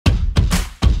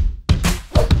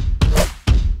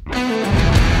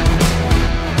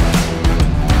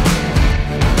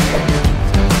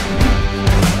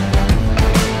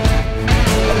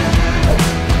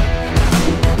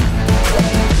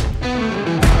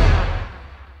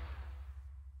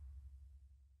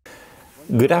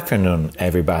Good afternoon,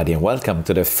 everybody, and welcome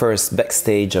to the first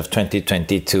Backstage of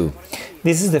 2022.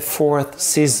 This is the fourth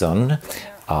season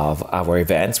of our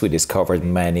events. We discovered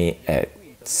many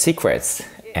secrets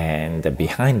and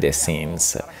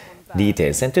behind-the-scenes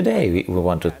details, and today we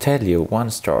want to tell you one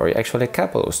story, actually a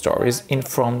couple of stories, in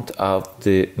front of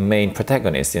the main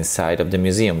protagonist inside of the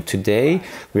museum. Today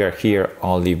we are here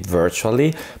only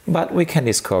virtually, but we can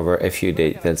discover a few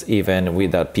details even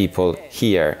without people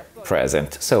here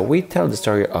present. So we tell the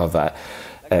story of a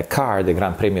car, the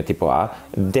Gran Premio Tipo A,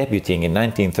 debuting in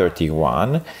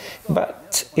 1931,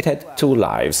 but it had two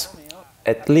lives.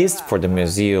 At least for the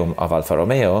Museum of Alfa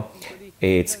Romeo,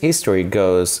 its history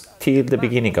goes till the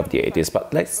beginning of the 80s,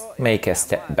 but let's make a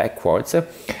step backwards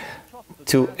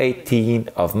to 18th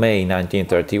of May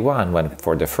 1931, when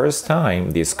for the first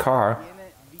time this car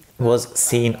was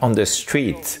seen on the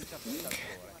street.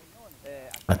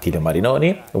 Attilio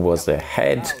Marinoni was the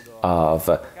head of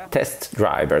test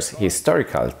drivers,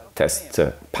 historical test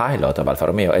pilot of Alfa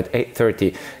Romeo. At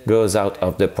 8:30 goes out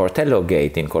of the Portello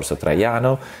gate in Corso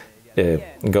Traiano,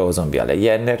 goes on Viale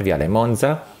Jenner, Viale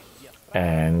Monza,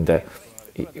 and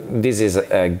this is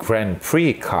a Grand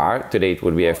Prix car. Today it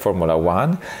would be a Formula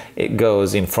One. It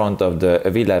goes in front of the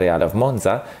Villa Reale of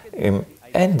Monza,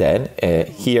 and then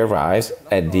he arrives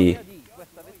at the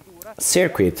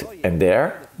circuit, and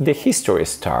there the history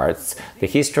starts. The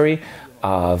history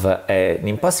of an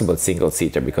impossible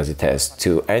single-seater, because it has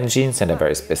two engines and a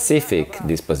very specific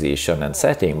disposition and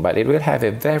setting, but it will have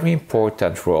a very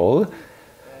important role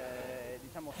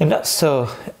and not so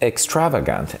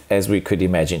extravagant as we could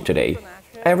imagine today.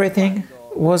 Everything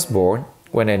was born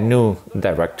when a new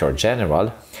director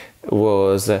general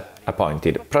was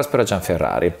appointed, Prospero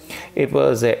Gianferrari. It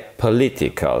was a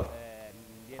political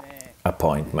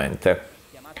appointment.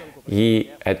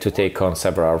 He had to take on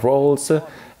several roles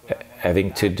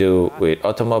having to do with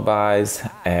automobiles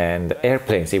and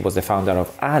airplanes. He was the founder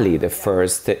of Ali, the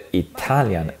first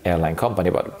Italian airline company.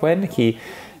 But when he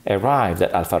arrived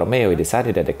at Alfa Romeo, he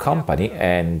decided that the company,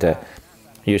 and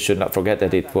you should not forget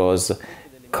that it was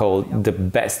called the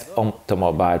best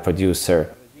automobile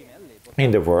producer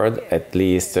in the world, at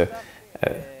least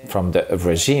from the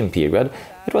regime period,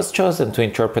 it was chosen to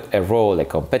interpret a role, a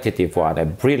competitive one, a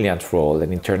brilliant role,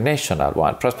 an international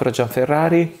one. Prospero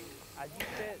Gianferrari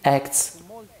acts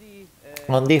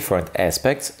on different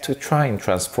aspects to try and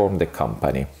transform the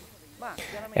company.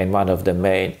 And one of the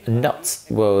main nuts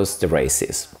was the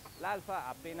races.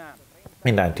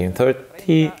 In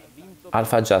 1930,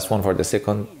 Alfa just won for the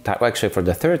second time, actually for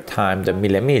the third time, the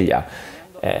Mille Miglia,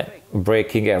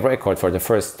 breaking a record for the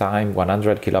first time,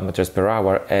 100 kilometers per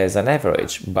hour as an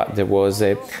average. But there was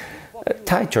a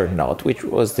tighter knot, which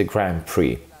was the Grand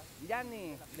Prix.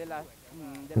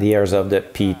 The years of the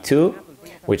P2,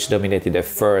 which dominated the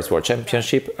first World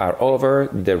Championship, are over.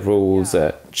 The rules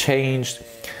changed.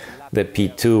 The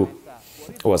P2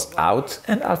 was out,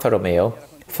 and Alfa Romeo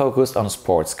focused on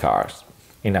sports cars.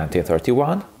 In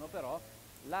 1931,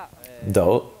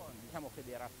 though,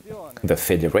 the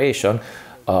Federation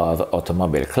of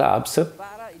Automobile Clubs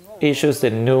issues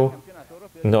the new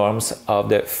norms of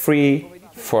the free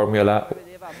Formula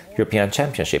European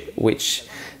Championship, which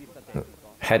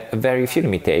had very few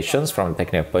limitations from a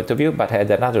technical point of view, but had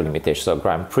another limitation. So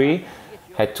Grand Prix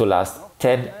had to last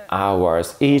 10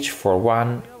 hours each for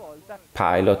one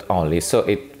pilot only. So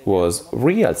it was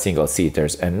real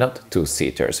single-seaters and not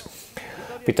two-seaters.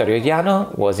 Vittorio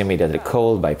Iano was immediately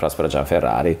called by Prospero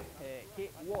Gianferrari.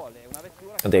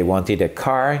 They wanted a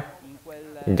car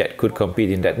that could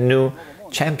compete in that new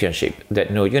championship, that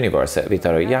new universe.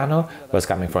 Vittorio Iano was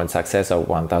coming from the success of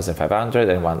 1500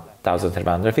 and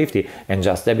 1750 and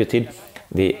just debuted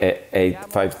the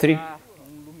 853,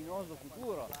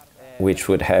 which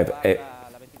would have a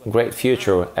great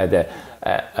future at the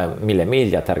Mille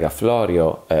Miglia, Targa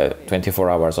Florio, 24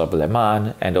 hours of Le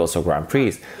Mans, and also Grand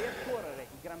Prix.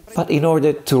 But in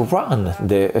order to run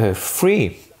the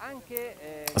free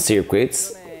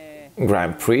circuits,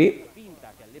 Grand Prix,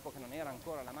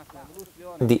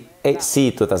 the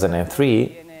 8C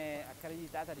 2003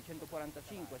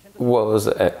 was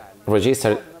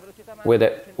registered with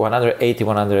a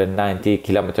 180-190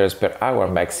 kilometers per hour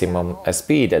maximum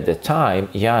speed. At the time,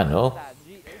 Iano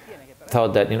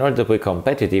thought that in order to be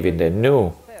competitive in the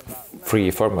new free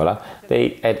formula,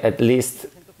 they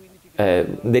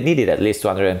needed at least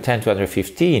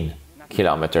 210-215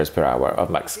 kilometers per hour of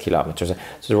max kilometers.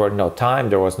 So there was no time,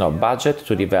 there was no budget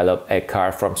to develop a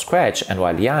car from scratch. And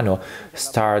while Iano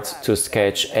starts to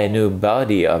sketch a new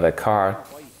body of a car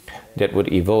that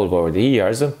would evolve over the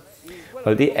years,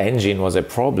 well, the engine was a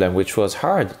problem which was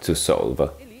hard to solve.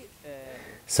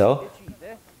 So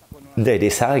they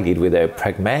decided with a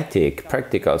pragmatic,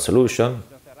 practical solution,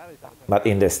 but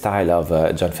in the style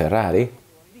of John Ferrari,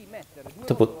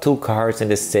 to put two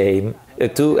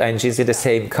engines in the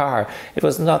same car. It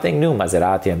was nothing new.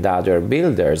 Maserati and other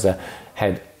builders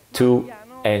had two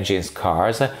engines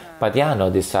cars, but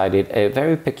Jano decided a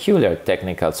very peculiar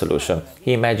technical solution.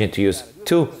 He imagined to use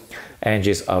two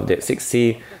engines of the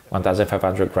 6C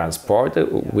 1500 Grand Sport,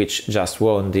 which just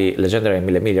won the legendary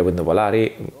Mille Miglia with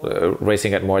Nuvolari,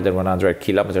 racing at more than 100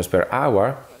 kilometers per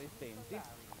hour,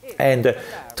 and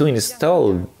to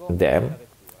install them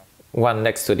one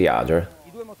next to the other.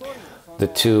 The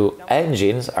two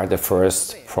engines are the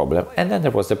first problem, and then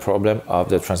there was the problem of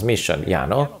the transmission.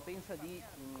 Jano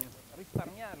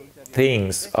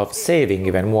thinks of saving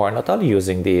even more, not only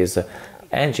using these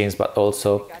engines, but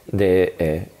also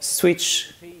the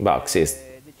switch boxes,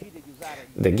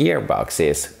 the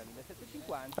gearboxes,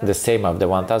 the same of the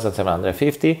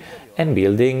 1750, and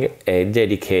building a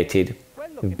dedicated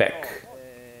back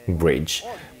bridge.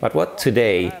 But what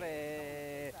today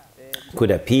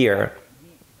could appear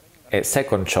a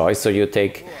second choice, so you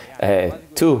take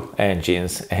two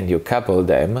engines and you couple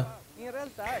them,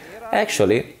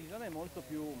 actually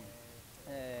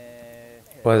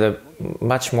was a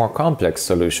much more complex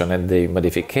solution, and the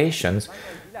modifications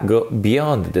go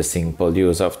beyond the simple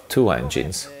use of two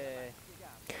engines.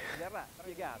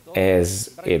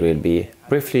 As it will be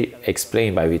briefly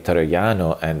explained by Vittorio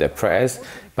Jano and the press,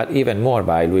 but even more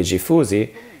by Luigi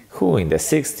Fusi, who in the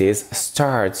 60s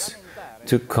starts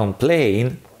to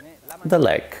complain the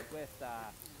lack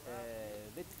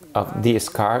of this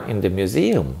car in the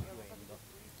museum.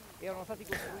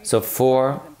 So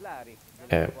four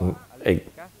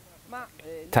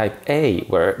Type A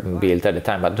were built at the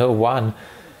time, but no one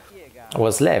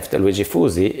was left. Luigi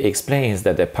Fusi explains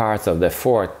that the parts of the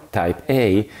four Type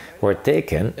A were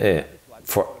taken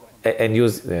and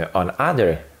used on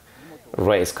other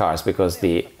race cars, because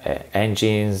the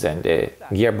engines and the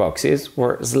gearboxes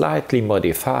were slightly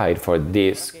modified for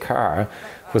this car,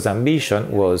 whose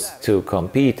ambition was to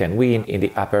compete and win in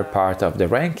the upper part of the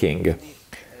ranking.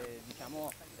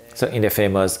 So in the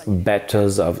famous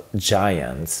battles of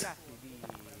giants,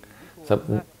 so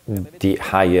the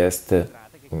highest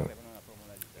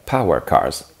power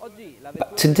cars.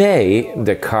 But today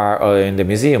the car in the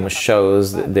museum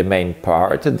shows the main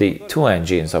part, the two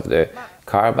engines of the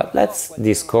car, but let's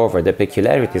discover the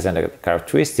peculiarities and the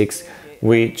characteristics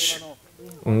which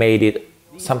made it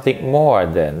something more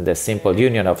than the simple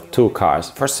union of two cars.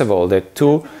 First of all, the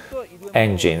two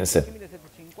engines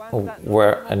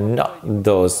were not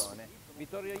those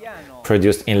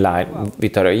produced in line.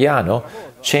 Vittorio Jano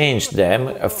changed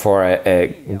them for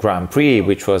a Grand Prix,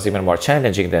 which was even more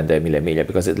challenging than the Mille Miglia,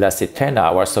 because it lasted 10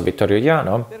 hours. So Vittorio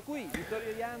Jano,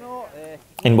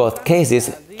 in both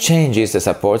cases, changes the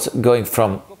supports, going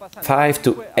from 5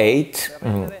 to 8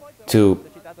 to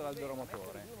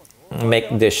make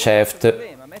the shaft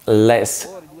less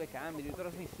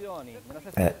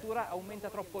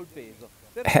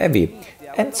heavy.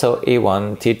 And so he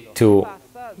wanted to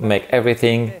make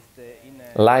everything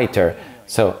lighter.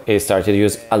 So he started to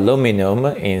use aluminum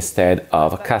instead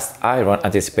of cast iron,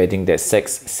 anticipating the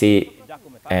 6C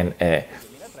and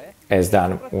as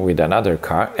done with another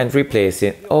car, and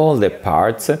replacing all the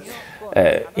parts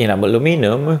in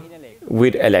aluminum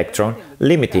with electron,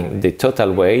 limiting the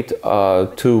total weight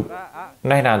to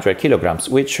 900 kilograms,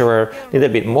 which were a little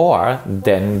bit more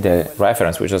than the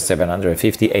reference, which was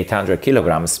 750, 800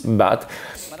 kilograms, but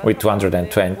with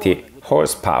 220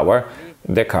 horsepower,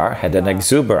 the car had an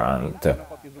exuberant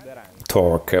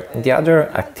torque. The other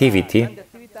activity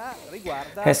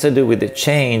has to do with the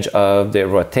change of the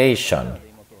rotation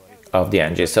of the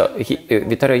engine. So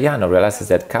Vittorio Jano realizes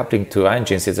that coupling two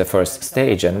engines is the first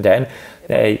stage, and then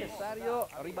they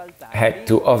had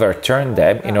to overturn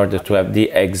them in order to have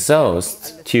the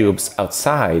exhaust tubes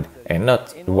outside and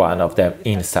not one of them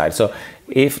inside. So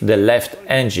if the left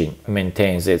engine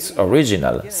maintains its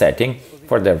original setting,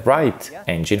 for the right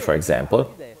engine, for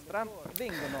example,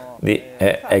 the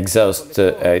exhaust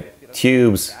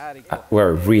tubes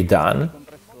were redone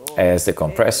as the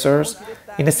compressors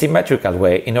in a symmetrical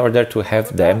way in order to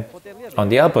have them on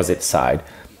the opposite side.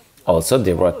 Also,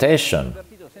 the rotation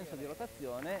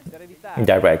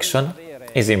direction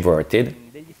is inverted,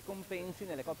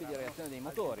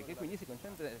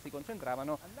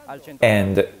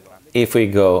 and if we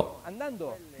go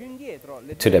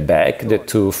to the back, the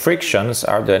two frictions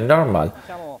are the normal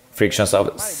frictions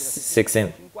of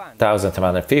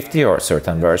 16,750 or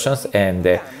certain versions, and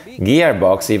the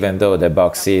gearbox, even though the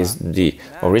box is the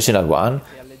original one,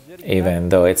 even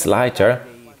though it's lighter,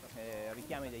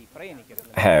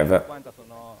 have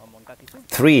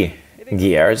 3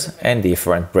 gears and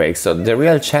different brakes. So the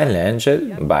real challenge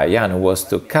by Jano was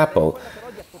to couple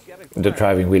the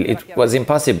driving wheel. It was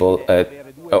impossible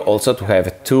also to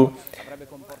have 2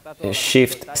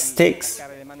 shift sticks.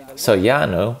 So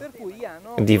Jano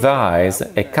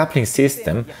devised a coupling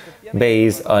system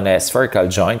based on a spherical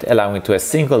joint, allowing to a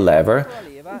single lever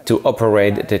to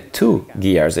operate the 2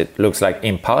 gears. It looks like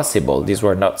impossible. These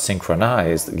were not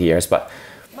synchronized gears, but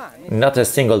not a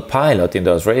single pilot in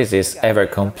those races ever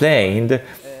complained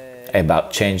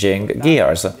about changing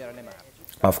gears.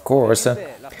 Of course,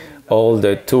 all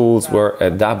the tools were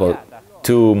double,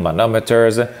 2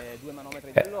 manometers,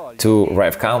 2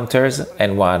 rev counters,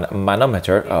 and 1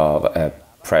 manometer of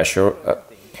pressure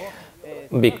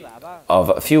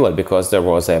of fuel, because there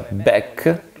was a back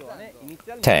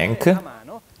tank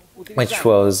which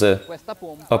was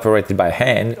operated by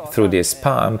hand through this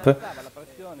pump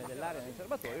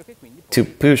to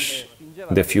push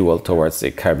the fuel towards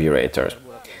the carburetor.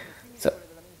 So,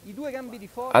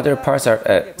 other parts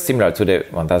are similar to the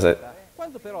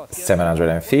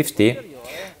 1750,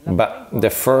 but the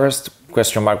first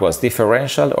question mark was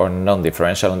differential or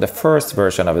non-differential. On the first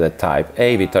version of the Type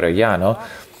A, Vittorio Jano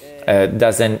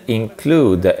doesn't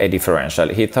include a differential.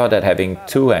 He thought that having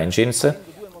 2 engines,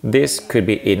 this could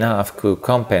be enough to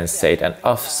compensate and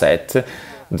offset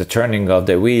the turning of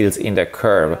the wheels in the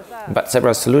curve. But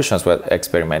several solutions were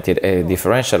experimented. A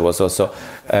differential was also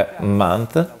a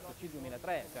month,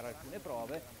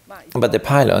 but the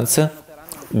pilots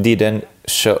didn't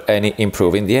show any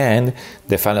improvement. In the end,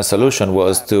 the final solution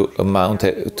was to mount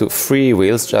to 3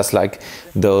 wheels, just like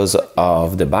those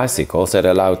of the bicycles, that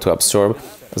allowed to absorb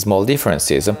small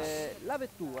differences.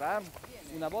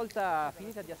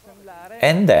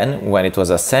 And then, when it was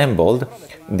assembled,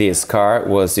 this car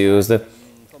was used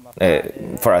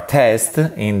for a test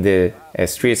in the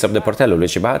streets of the Portello.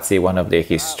 Luigi Bazzi, one of the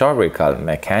historical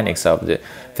mechanics of the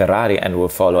Ferrari, and will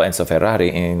follow Enzo Ferrari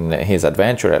in his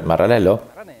adventure at Maranello,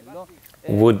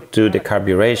 would do the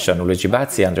carburation. Luigi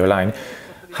Bazzi underlined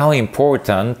how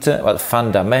important, well,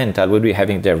 fundamental would be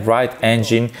having the right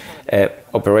engine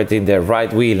operating the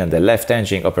right wheel and the left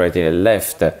engine operating the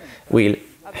left wheel.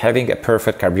 Having a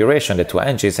perfect carburation, the 2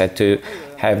 engines had to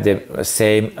have the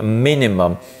same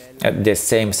minimum, the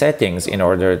same settings, in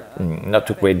order not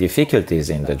to create difficulties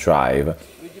in the drive.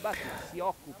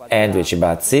 And Luigi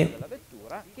Bazzi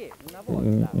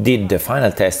did the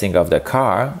final testing of the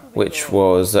car, which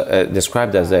was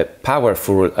described as a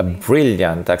powerful, a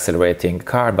brilliant accelerating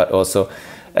car, but also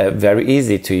very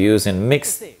easy to use in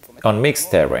mixed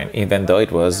terrain, even though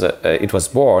it was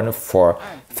born for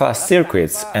fast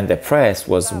circuits, and the press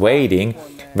was waiting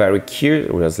very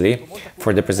curiously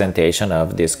for the presentation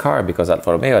of this car, because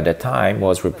Alfa Romeo at the time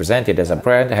was represented as a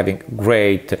brand having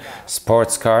great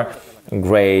sports car,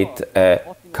 great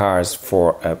cars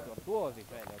for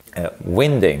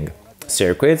winding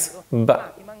circuits,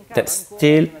 but that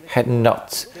still had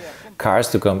not cars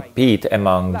to compete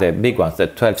among the big ones. The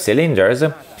 12 cylinders,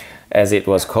 as it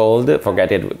was called,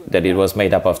 forgetting that it was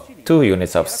made up of 2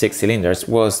 units of 6 cylinders,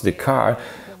 was the car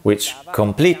which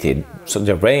completed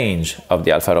the range of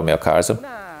the Alfa Romeo cars.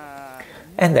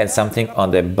 And then something on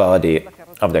the body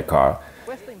of the car.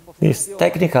 This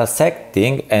technical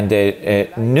setting and the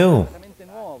new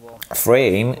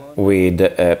frame with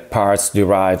parts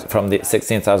derived from the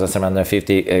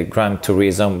 16,750 Gran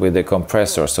Turismo with the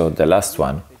compressor, so the last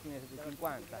one.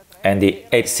 And the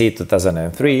HC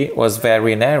 2003 was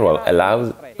very narrow,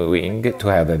 allowing to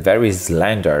have a very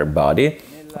slender body,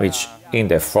 which in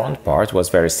the front part was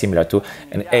very similar to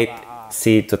an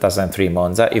 8C 2003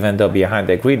 Monza, even though behind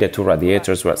the grid the 2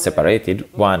 radiators were separated,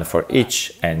 one for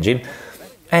each engine,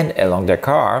 and along the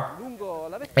car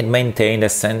it maintained a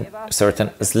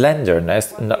certain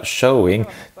slenderness, not showing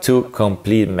 2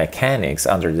 complete mechanics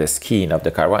under the skin of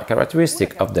the car. One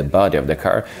characteristic of the body of the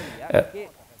car,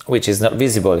 which is not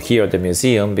visible here at the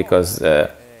museum, because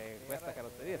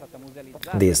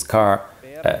this car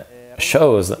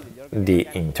shows the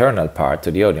internal part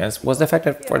to the audience, was the fact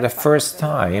that for the first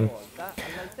time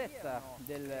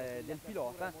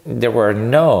there were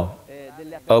no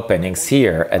openings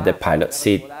here at the pilot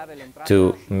seat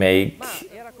to make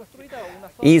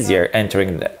easier entering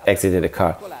and exiting the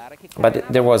car.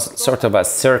 But there was sort of a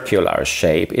circular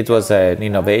shape. It was an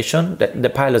innovation. The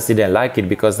pilots didn't like it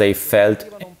because they felt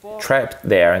trapped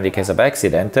there. In the case of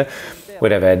accident,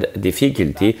 would have had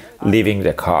difficulty leaving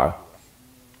the car.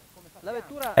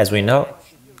 As we know,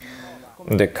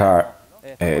 the car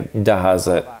does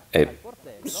a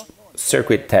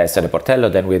circuit test at the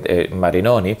Portello, then with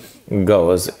Marinoni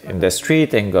goes in the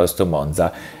street and goes to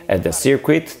Monza. At the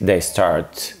circuit they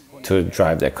start to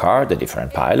drive the car, the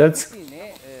different pilots,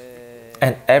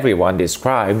 and everyone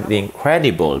described the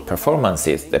incredible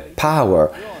performances, the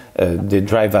power, the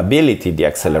drivability, the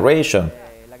acceleration.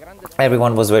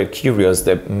 Everyone was very curious.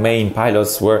 The main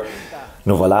pilots were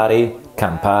Nuvolari,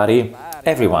 Campari.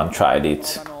 Everyone tried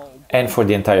it. And for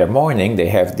the entire morning they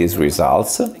have these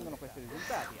results.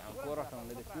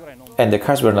 And the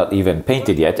cars were not even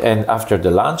painted yet. And after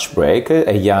the lunch break,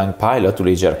 a young pilot,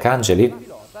 Luigi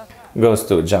goes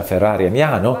to Gianferrari and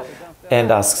Jano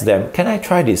and asks them, "Can I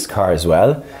try this car as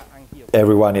well?"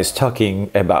 Everyone is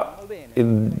talking about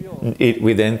it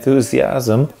with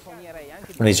enthusiasm.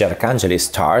 Luigi Arcangeli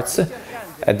starts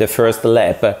at the first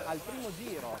lap.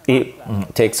 He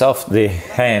takes off the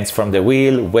hands from the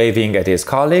wheel, waving at his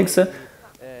colleagues.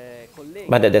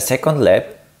 But at the second lap,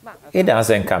 he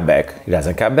doesn't come back. He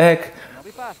doesn't come back.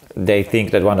 They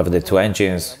think that one of the two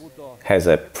engines has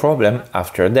a problem.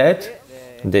 After that,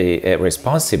 the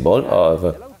responsible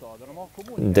of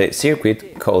the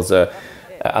circuit calls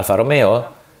Alfa Romeo,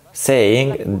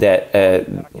 saying that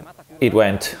it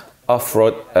went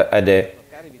off-road at the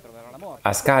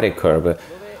Ascari curve,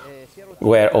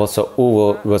 where also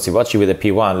Ugo Gossibocci with the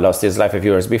P1 lost his life a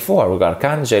few years before. Ugo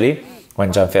Arcangeli,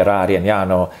 when Gianferrari and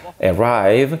Jano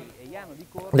arrive,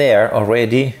 there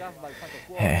already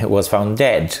was found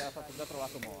dead,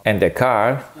 and the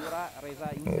car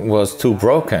was too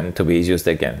broken to be used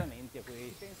again.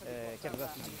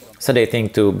 So they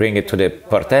think to bring it to the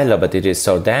Portello, but it is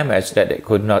so damaged that they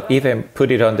could not even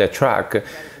put it on the truck.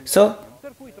 So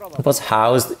it was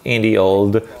housed in the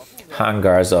old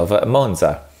hangars of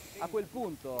Monza.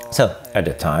 So at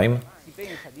the time,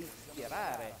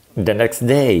 the next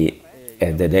day,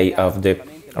 the day of the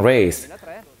race,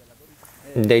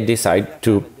 they decide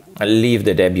to leave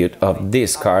the debut of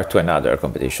this car to another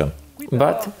competition.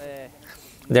 But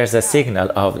there's a signal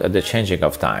of the changing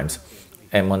of times.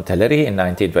 In Montelleri in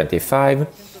 1925,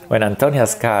 when Antonio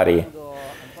Ascari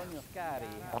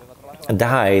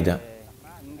died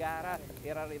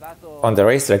on the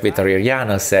racetrack, Vittorio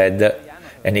Jano said,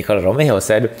 and Nicola Romeo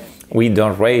said, "We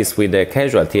don't race with a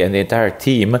casualty," and the entire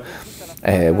team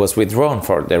was withdrawn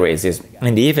for the races.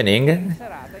 In the evening,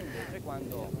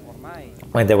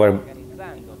 when they were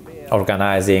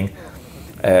organizing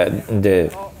the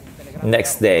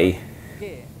next day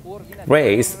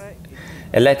race,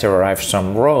 a letter arrived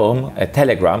from Rome, a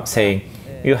telegram saying,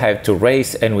 "You have to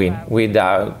race and win,"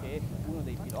 without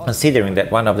considering that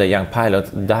one of the young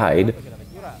pilots died.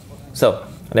 So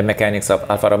the mechanics of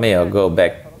Alfa Romeo go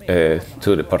back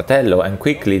to the Portello, and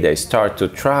quickly they start to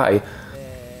try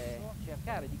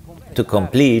to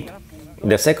complete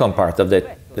the second part of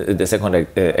the second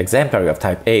exemplary of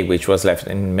Type A, which was left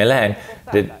in Milan.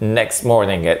 The next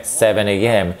morning at 7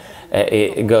 a.m.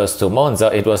 It goes to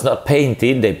Monza. It was not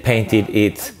painted. They painted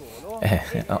it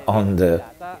on the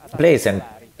place, and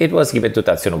it was given to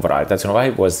Tazio Nuvolari. Tazio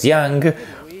Nuvolari was young,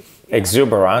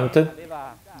 exuberant,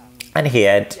 and he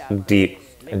had the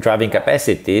driving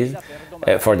capacity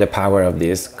for the power of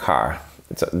this car.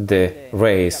 So the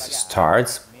race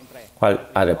starts while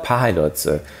other pilots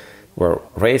were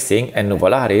racing, and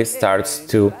Nuvolari starts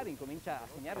to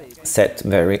set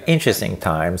very interesting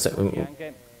times,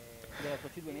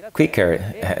 quicker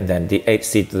than the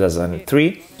HC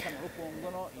 2003.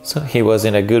 So he was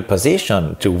in a good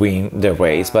position to win the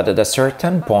race, but at a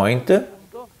certain point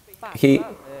he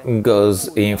goes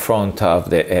in front of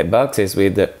the boxes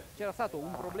with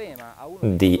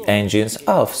the engines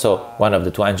off. So one of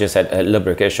the two engines had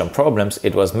lubrication problems,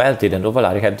 it was melted, and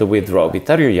Nuvolari had to withdraw.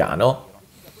 Vittorio Jano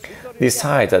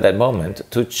decides at that moment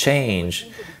to change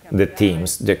the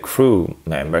teams, the crew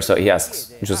members. So he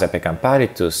asks Giuseppe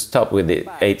Campari to stop with the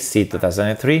HC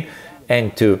 2003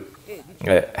 and to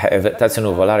have Tazio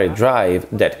Nuvolari drive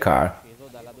that car.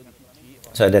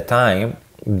 So at the time,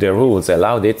 the rules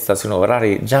allowed it. Tazio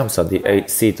Nuvolari jumps on the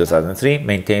HC 2003,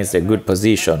 maintains the good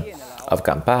position of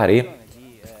Campari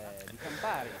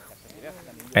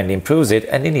and improves it,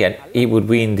 and in the end he would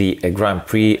win the Grand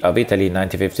Prix of Italy in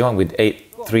 1951 with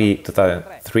 83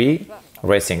 2003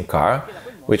 racing car,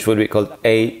 which would be called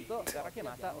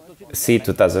 8C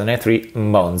 2003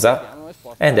 Monza,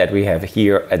 and that we have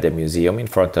here at the museum in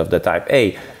front of the Type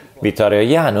A. Vittorio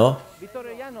Jano,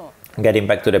 getting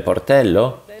back to the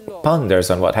Portello,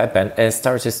 ponders on what happened and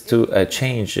starts to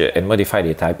change and modify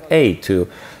the Type A to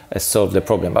solve the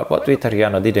problem. But what Vittorio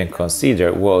Jano didn't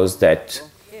consider was that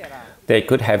they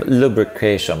could have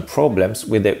lubrication problems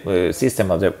with the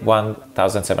system of the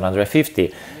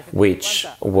 1750, which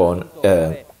won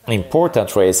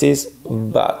important races,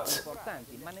 but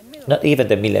not even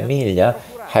the Mille Miglia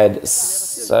had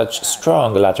such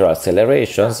strong lateral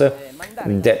accelerations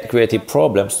that created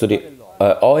problems to the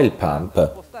oil pump,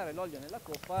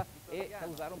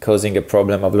 causing a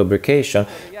problem of lubrication,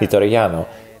 Vittoriano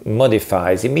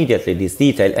modifies immediately this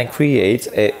detail and creates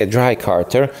a dry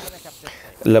carter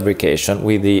lubrication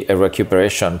with the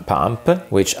recuperation pump,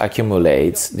 which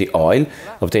accumulates the oil,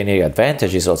 obtaining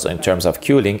advantages also in terms of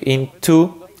cooling in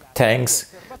two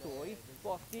tanks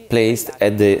placed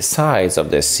at the sides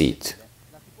of the seat.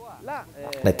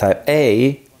 The Type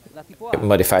A,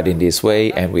 modified in this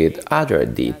way and with other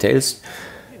details,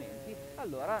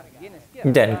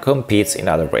 then competes in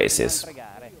other races.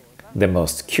 The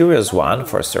most curious one,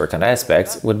 for certain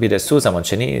aspects, would be the Susa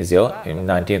Moncenisio in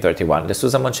 1931. The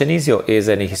Susa Moncenisio is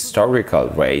an historical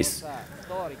race.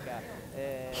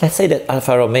 Let's say that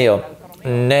Alfa Romeo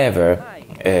never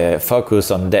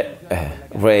focused on that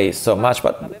race so much,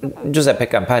 but Giuseppe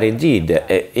Campari did.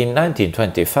 In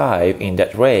 1925, in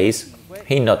that race,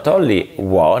 he not only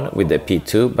won with the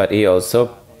P2, but he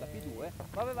also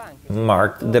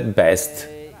marked the best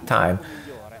time.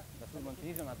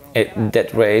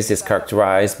 That race is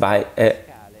characterized by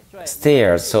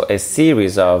stairs, so a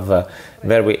series of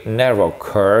very narrow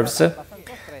curves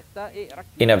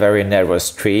in a very narrow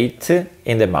street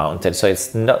in the mountain. So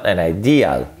it's not an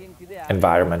ideal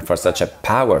environment for such a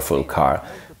powerful car,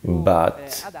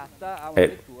 but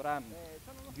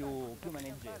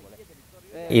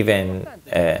even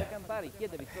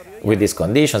with these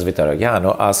conditions,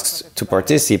 Vittoriano asks to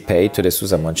participate to the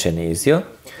Susa Moncenisio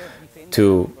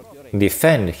to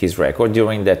defend his record.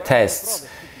 During the tests.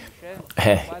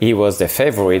 He was the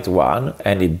favorite one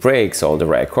and he breaks all the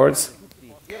records.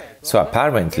 So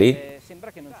apparently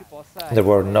there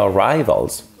were no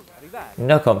rivals,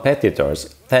 no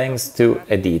competitors, thanks to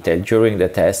a detail. During the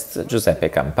tests, Giuseppe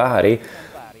Campari,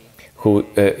 who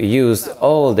used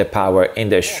all the power in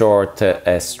the short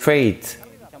straight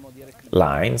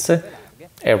lines,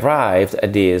 arrived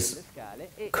at these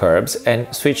curbs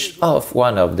and switched off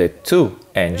one of the two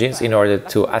engines in order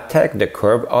to attack the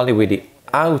curb only with the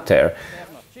outer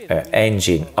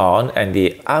engine on and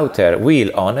the outer wheel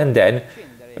on, and then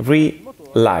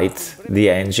relight the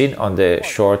engine on the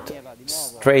short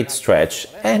straight stretch,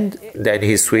 and then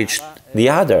he switched the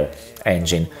other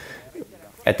engine,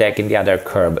 attacking the other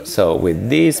curb. So with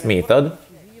this method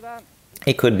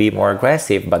it could be more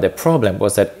aggressive, but the problem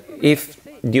was that if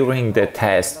during the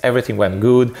test everything went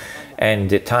good and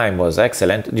the time was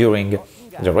excellent, during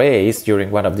the race, during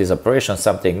one of these operations,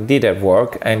 something didn't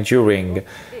work, and during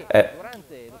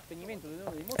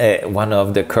one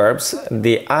of the curves,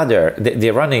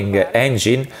 the running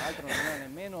engine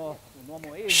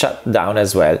shut down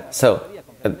as well. So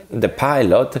the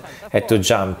pilot had to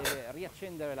jump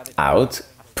out,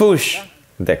 push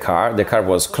the car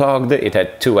was clogged, it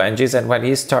had two engines, and when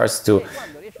he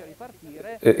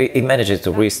manages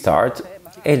to restart,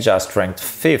 it just ranked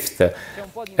 5th.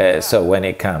 So when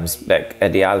it comes back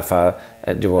at the Alfa,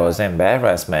 there was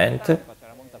embarrassment,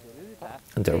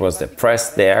 there was the press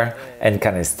there, and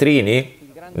Canestrini,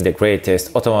 the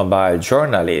greatest automobile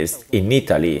journalist in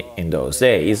Italy in those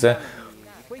days,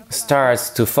 starts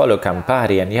to follow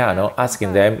Campari and Jano,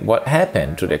 asking them what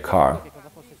happened to the car.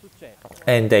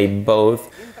 And they both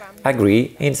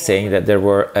agree in saying that there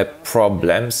were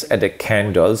problems at the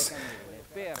candles,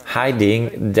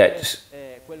 hiding that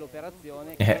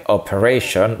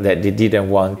operation that they didn't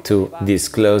want to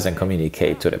disclose and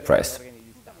communicate to the press.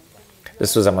 The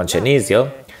Susa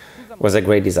Moncenisio was a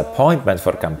great disappointment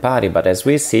for Campari, but as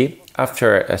we see,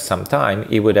 after some time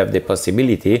he would have the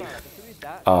possibility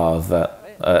of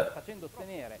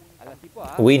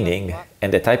winning,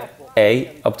 and the Type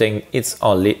A obtained its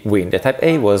only win. The Type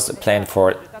A was planned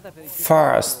for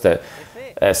fast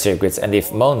circuits, and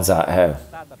if Monza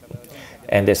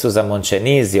and the Susa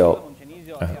Moncenisio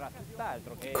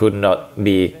could not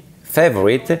be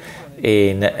favorite,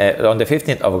 on the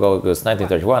 15th of August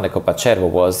 1931, the Coppa Cervo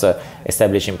was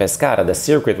established in Pescara. The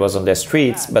circuit was on the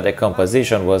streets, but the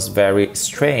composition was very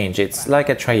strange. It's like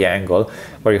a triangle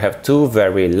where you have two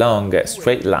very long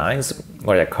straight lines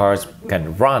where the cars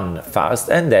can run fast,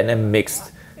 and then a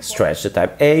mixed stretch. The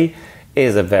Type A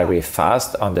is very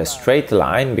fast on the straight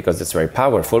line because it's very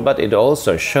powerful, but it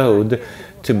also showed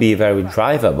to be very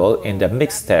drivable in the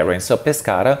mixed terrain. So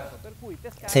Pescara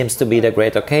seems to be the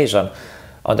great occasion.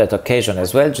 On that occasion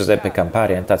as well, Giuseppe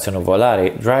Campari and Tazio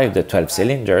Nuvolari drive the 12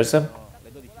 cylinders, and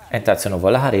Tazio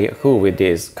Nuvolari, who with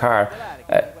this car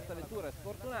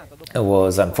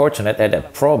was unfortunate, had a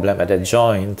problem at the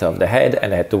joint of the head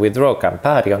and had to withdraw.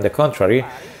 Campari, on the contrary,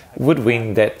 would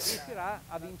win that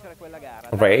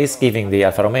race, giving the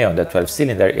Alfa Romeo on the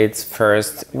 12-cylinder its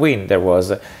first win. There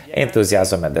was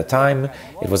enthusiasm at the time.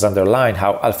 It was underlined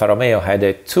how Alfa Romeo had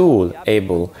a tool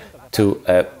able to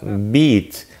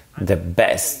beat the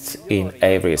best in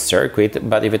every circuit,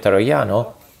 but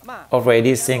Vittoriano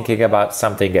already thinking about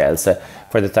something else.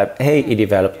 For the Type A, he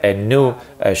developed a new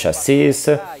chassis,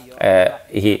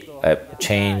 he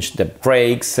changed the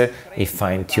brakes, he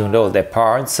fine-tuned all the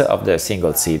parts of the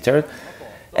single-seater,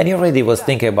 and he already was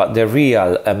thinking about the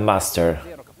real master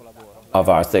of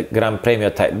art, the Gran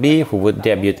Premio Type B, who would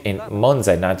debut in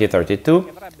Monza in 1932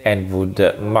 and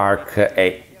would mark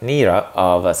an era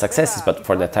of successes. But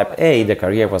for the Type A, the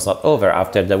career was not over.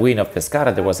 After the win of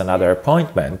Pescara, there was another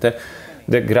appointment,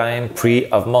 the Grand Prix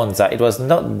of Monza. It was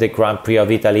not the Grand Prix of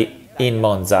Italy in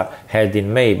Monza, held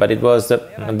in May, but it was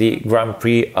the Grand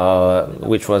Prix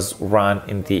which was run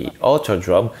in the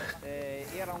Autodrome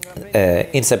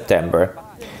in September.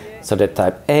 So the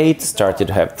Type 8 started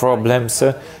to have problems,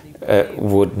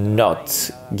 would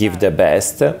not give the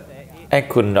best, and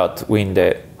could not win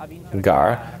the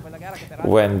GAR.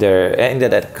 When in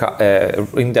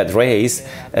that race,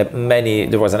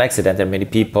 there was an accident and many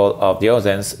people of the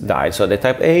audience died. So the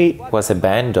Type A was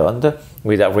abandoned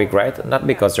without regret, not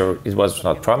because it was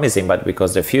not promising, but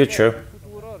because the future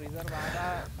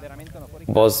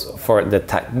was for the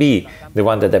Type B, the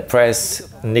one that the press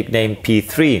nicknamed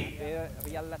P3,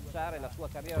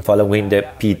 following the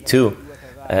P2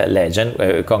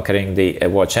 legend, conquering the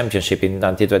World Championship in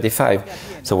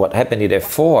 1925. So what happened in the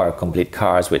 4 complete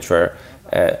cars which were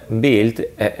built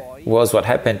was what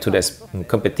happened to the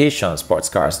competition sports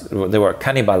cars. They were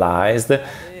cannibalized,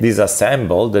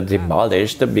 disassembled,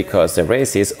 demolished, because the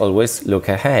races always look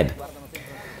ahead.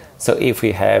 So if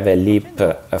we have a leap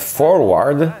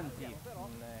forward,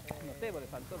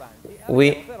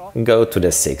 we go to the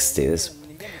 60s.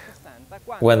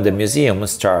 When the museum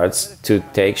starts to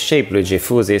take shape, Luigi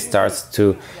Fusi starts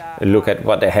to look at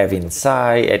what they have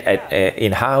inside,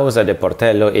 in-house at the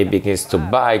Portello. He begins to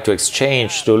buy, to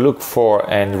exchange, to look for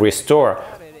and restore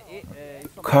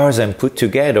cars and put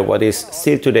together what is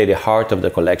still today the heart of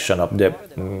the collection of the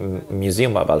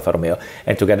Museum of Alfa Romeo.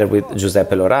 And together with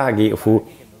Giuseppe Loraghi, who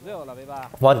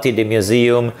wanted the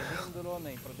museum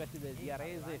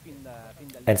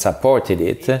and supported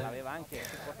it,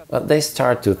 but they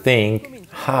start to think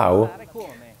how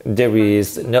there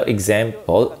is no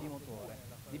example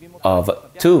of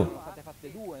 2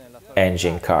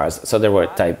 engine cars. So there were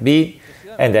Type B,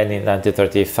 and then in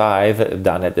 1935,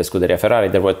 done at the Scuderia Ferrari,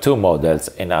 there were 2 models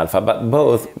in Alfa, but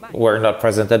both were not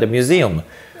present at the museum.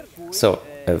 So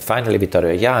finally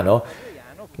Vittoriano,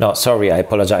 no, sorry, I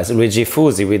apologize, Luigi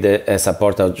Fusi, with the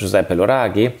support of Giuseppe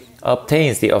Loraghi,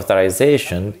 obtains the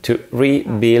authorization to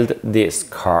rebuild this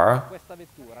car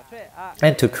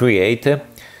and to create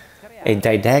a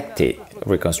didactic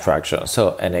reconstruction,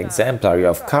 so an exemplary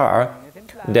of car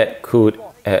that could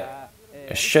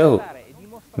show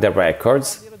the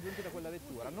records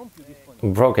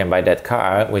broken by that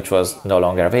car, which was no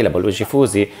longer available. Luigi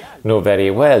Fusi knew very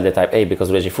well the Type A,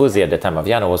 because Luigi Fusi at the time of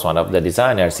Jano was one of the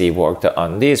designers. He worked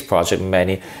on this project.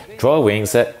 Many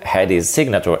drawings had his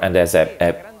signature, and as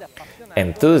an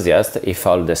enthusiast he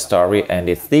followed the story and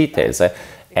its details.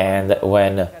 And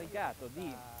when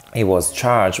he was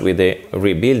charged with the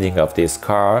rebuilding of this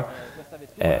car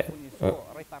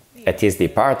at his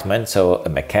department, so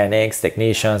mechanics,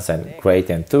 technicians and great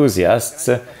enthusiasts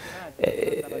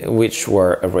which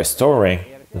were restoring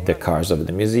the cars of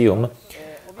the museum,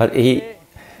 but he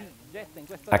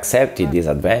accepted this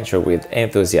adventure with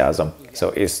enthusiasm.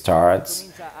 So he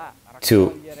starts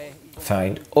to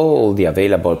find all the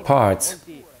available parts,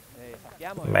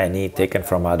 many taken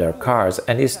from other cars,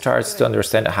 and he starts to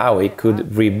understand how he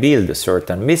could rebuild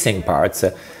certain missing parts,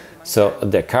 so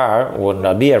the car would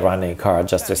not be a running car,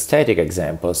 just a static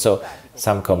example. So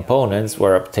some components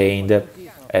were obtained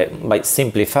by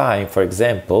simplifying, for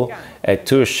example,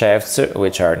 2 shafts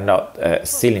which are not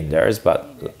cylinders but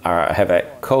have a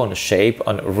cone shape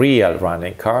on real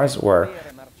running cars, were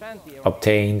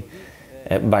obtained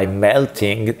by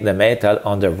melting the metal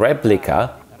on the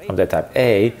replica of the Type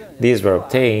A. These were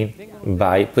obtained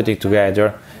by putting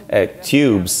together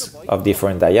tubes of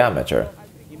different diameter.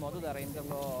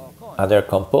 Other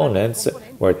components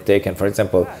were taken, for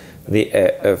example,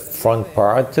 the front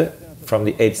part from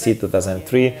the 8C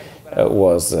 2003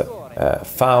 was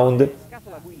found,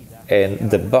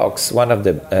 and the box, one of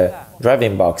the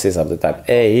driving boxes of the Type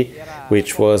A,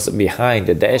 which was behind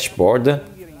the dashboard,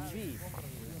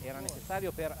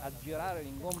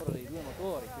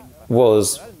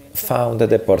 was found at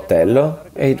the Portello.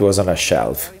 It was on a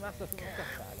shelf.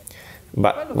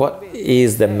 But what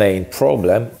is the main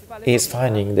problem is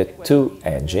finding the 2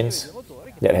 engines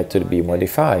that had to be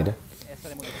modified.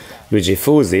 Luigi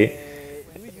Fusi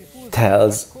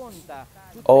tells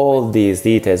all these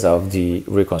details of the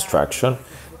reconstruction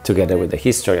together with the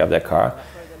history of the car,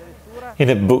 in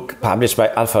a book published by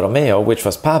Alfa Romeo, which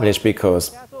was published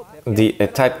because the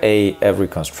Type A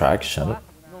reconstruction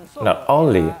not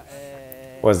only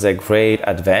was a great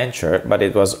adventure, but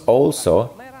it was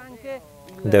also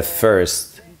the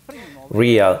first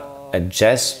real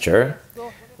gesture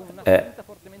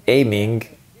aiming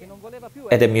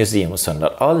at a museum. So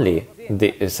not only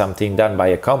something done by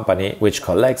a company which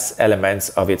collects elements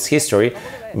of its history,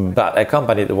 but a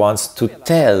company that wants to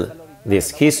tell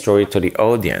this history to the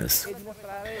audience.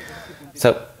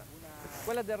 So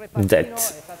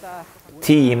that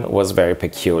team was very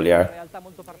peculiar.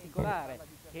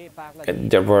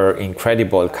 There were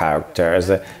incredible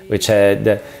characters which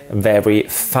had very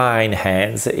fine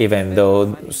hands, even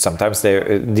though sometimes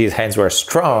these hands were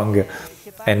strong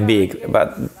and big.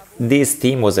 But this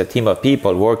team was a team of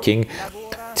people working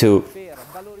to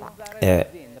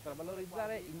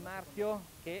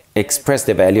express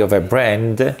the value of a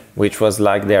brand which was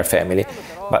like their family.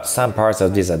 But some parts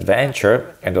of this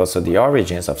adventure, and also the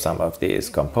origins of some of these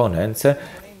components,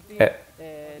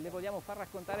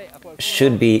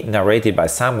 should be narrated by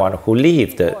someone who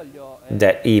lived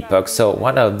that epoch. So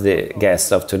one of the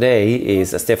guests of today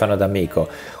is Stefano D'Amico,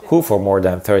 who for more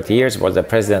than 30 years was the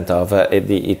president of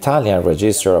the Italian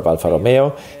Registro of Alfa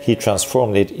Romeo. He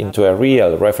transformed it into a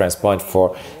real reference point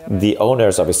for the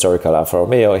owners of historical Alfa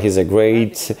Romeo. He's a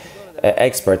great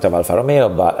expert of Alfa Romeo,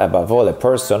 but above all a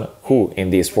person who in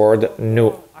this world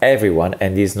knew everyone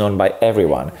and is known by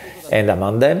everyone, and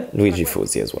among them Luigi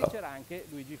Fusi as well.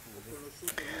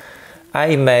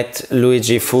 I met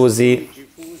Luigi Fusi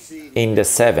in the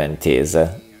 70s,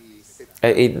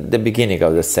 in the beginning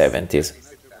of the 70s.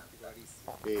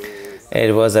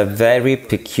 It was a very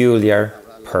peculiar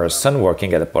person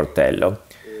working at the Portello.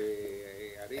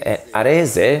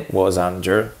 Arese was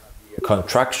under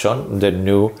construction. The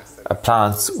new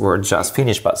plants were just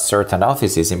finished, but certain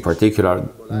offices, in particular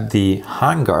the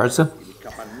hangars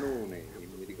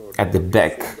at the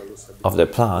back of the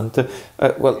plant,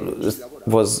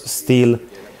 was still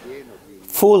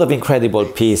full of incredible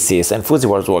pieces, and Fusi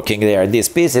was working there. These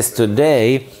pieces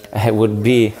today would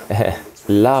be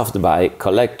loved by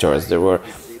collectors. There were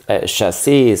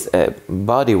chassis,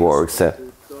 bodyworks,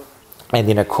 and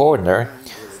in a corner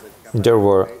there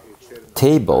were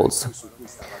tables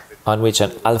on which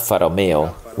an Alfa Romeo,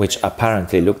 which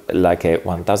apparently looked like a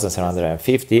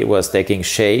 1750, was taking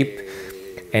shape,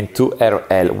 and two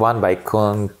RL, one by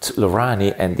Count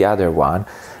Lorani and the other one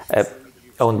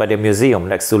owned by the museum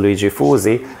next to Luigi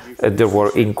Fusi. There were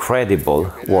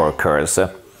incredible workers.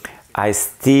 I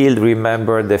still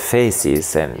remember the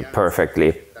faces and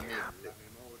perfectly,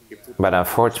 but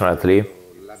unfortunately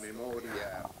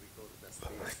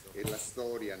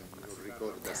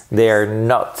they are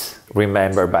not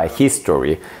remembered by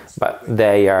history, but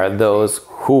they are those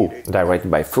who,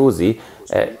 directed by Fusi,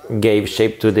 gave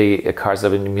shape to the cars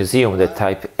of the museum. The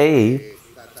Type A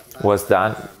was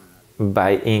done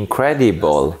by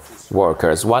incredible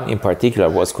workers. One in particular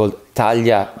was called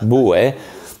Taglia Bue,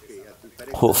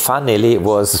 who funnily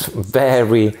was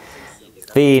very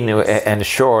thin and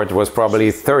short, was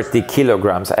probably 30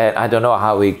 kilograms, and I don't know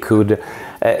how he could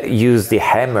use the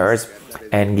hammers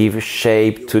and give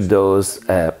shape to those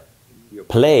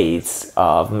plates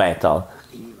of metal.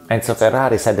 And so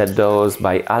Ferrari said that those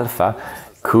by Alfa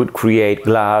could create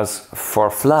glass for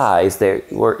flies. They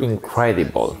were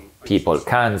incredible people.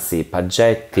 Canzi,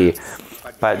 Pagetti.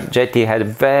 Pagetti had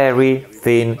very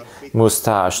thin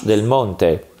moustache. Del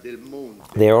Monte.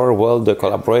 They all were the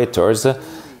collaborators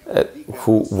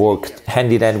who worked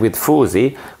hand in hand with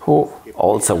Fusi, who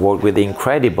also worked with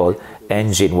incredible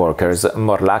engine workers.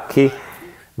 Morlacchi,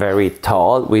 very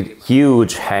tall, with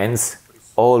huge hands,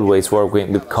 always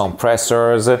working with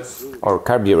compressors or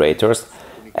carburetors.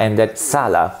 And that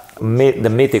Sala, the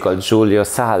mythical Giulio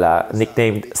Sala,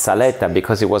 nicknamed Saletta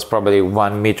because he was probably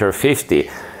 1.50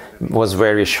 m, was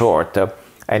very short,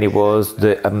 and he was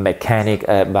the mechanic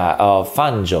of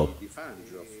Fangio.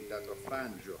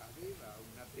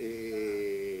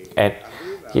 And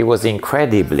he was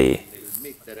incredibly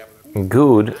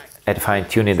good at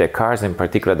fine-tuning the cars, in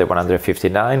particular the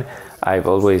 159. I've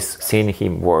always seen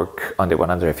him work on the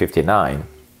 159.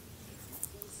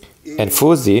 And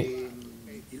Fusi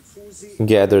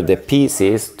gathered the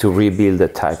pieces to rebuild the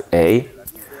Type A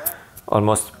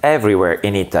almost everywhere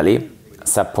in Italy,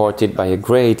 supported by a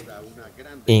great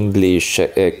English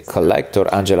collector,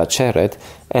 Angela Cerret,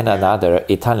 and another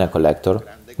Italian collector,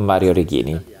 Mario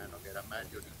Reghini,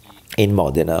 in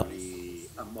Modena.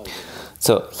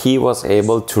 So he was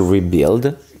able to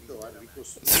rebuild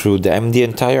through them the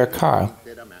entire car.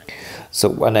 So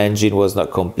one engine was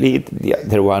not complete, the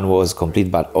other one was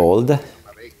complete but old,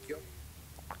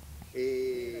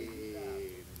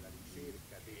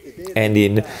 And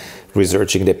in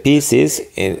researching the pieces,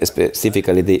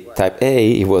 specifically the Type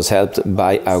A, he was helped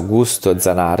by Augusto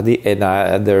Zanardi,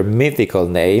 another mythical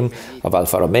name of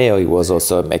Alfa Romeo. He was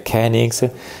also a mechanic,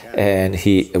 and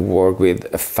he worked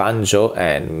with Fangio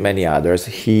and many others.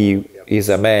 He is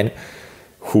a man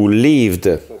who lived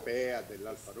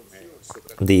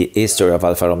the history of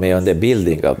Alfa Romeo and the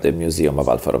building of the Museum of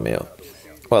Alfa Romeo.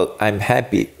 Well, I'm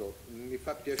happy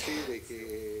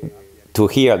to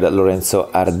hear that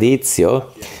Lorenzo Ardizio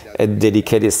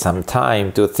dedicated some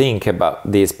time to think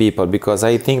about these people, because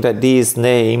I think that these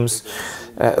names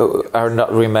are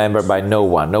not remembered by no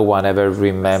one. No one ever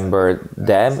remembered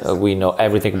them. We know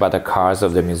everything about the cars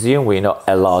of the museum. We know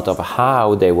a lot of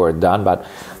how they were done, but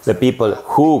the people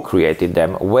who created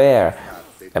them, where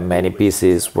many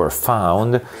pieces were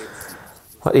found,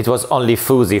 well, it was only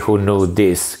Fusi who knew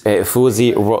this.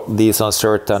 Fusi wrote this on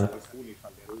certain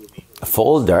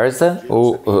folders,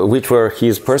 which were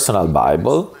his personal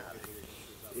Bible,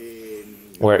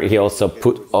 where he also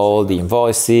put all the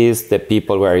invoices, the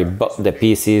people where he bought the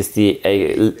pieces, the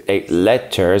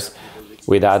letters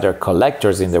with other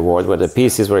collectors in the world, where the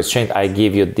pieces were exchanged. I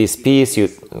give you this piece, you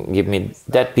give me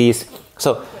that piece.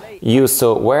 So you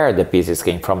saw where the pieces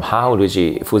came from, how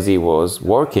Luigi Fusi was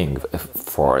working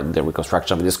for the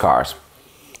reconstruction of these cars.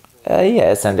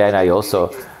 Yes, and then I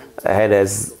also had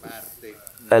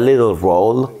a little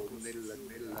role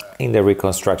in the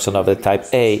reconstruction of the Type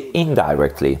A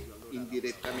indirectly.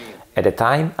 At the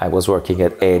time, I was working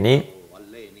at Eni,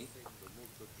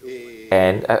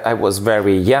 and I was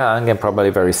very young and probably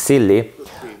very silly,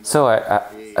 so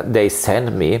they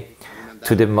sent me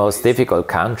to the most difficult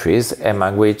countries,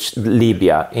 among which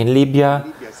Libya. In Libya,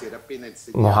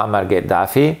 Muammar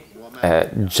Gaddafi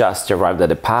just arrived at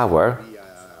the power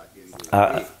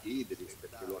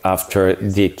after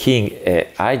the king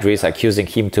Idris accusing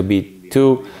him to be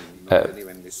too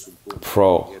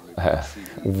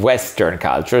pro-Western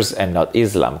cultures and not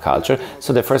Islam culture.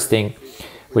 So the first thing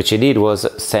which he did was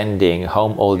sending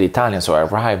home all the Italians. So I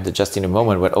arrived just in a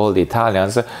moment when all the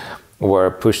Italians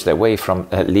were pushed away from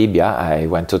Libya. I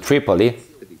went to Tripoli,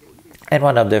 and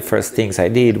one of the first things I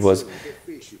did was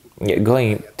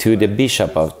going to the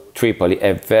bishop of Tripoli,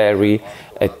 a very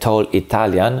tall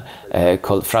Italian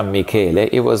called Fra Michele.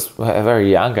 He was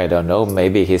very young, I don't know,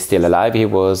 maybe he's still alive. He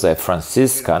was a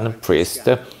Franciscan priest,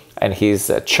 and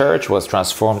his church was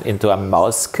transformed into a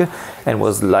mosque and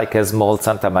was like a small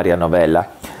Santa Maria Novella.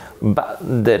 But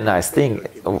the nice thing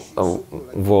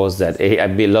was that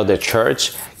below the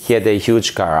church he had a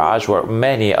huge garage where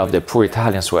many of the poor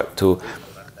Italians were to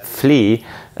flee,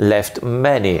 left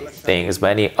many things,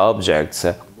 many objects,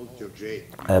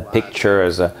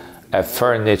 pictures,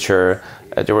 furniture.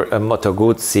 There were a Moto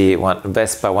Guzzi, one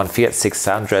Vespa, one Fiat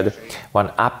 600, one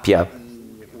Appia,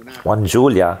 one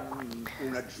Giulia,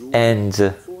 and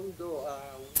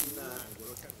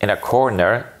in a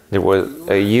corner there was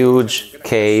a huge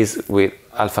case with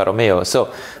Alfa Romeo.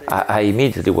 So I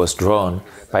immediately was drawn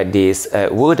by this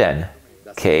wooden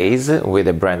case with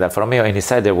the brand Alfa Romeo, and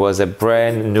inside there was a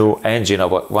brand new engine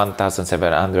of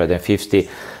 1750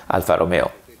 Alfa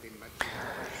Romeo.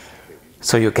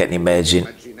 So you can imagine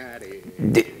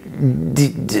the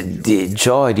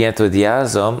joy, the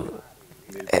enthusiasm,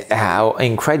 how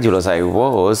incredulous I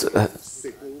was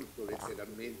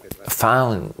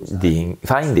finding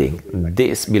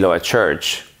this below a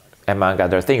church, among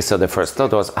other things. So the first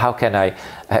thought was, how can I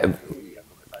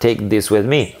take this with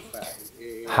me?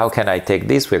 How can I take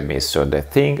this with me? So the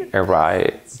thing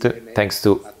arrived thanks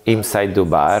to Imsai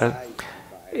Dubar.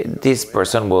 This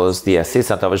person was the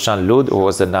assistant of Jean-Luc, who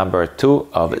was the number 2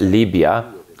 of Libya,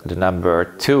 the number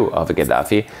 2 of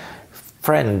Gaddafi,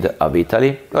 friend of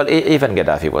Italy. Well, even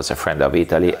Gaddafi was a friend of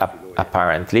Italy,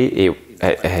 apparently. He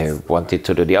wanted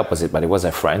to do the opposite, but he was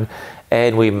a friend.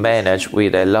 And we managed,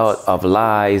 with a lot of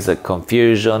lies,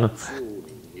 confusion,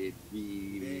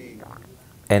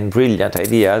 and brilliant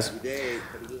ideas,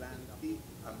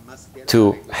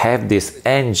 to have this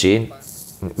engine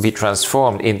be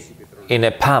transformed in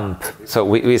a pump. So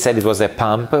we said it was a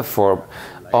pump for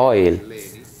oil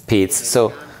pits.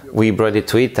 So we brought it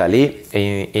to Italy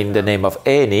in the name of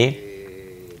Eni,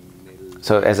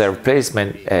 so as a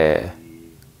replacement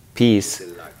piece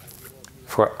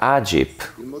for Agip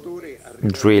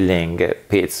drilling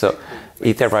pits. So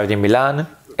it arrived in Milan,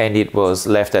 and it was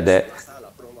left at the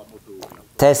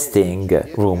testing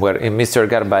room, where Mr.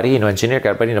 Garbarino, engineer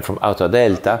Garbarino from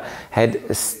Autodelta,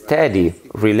 had steady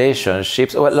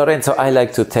relationships. Well, Lorenzo, I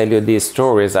like to tell you these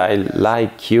stories. I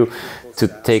like you to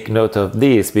take note of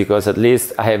this, because at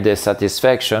least I have the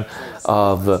satisfaction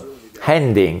of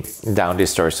handing down these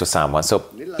stories to someone. So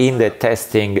in the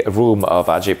testing room of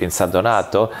a Jeep in San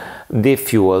Donato, the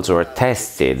fuels were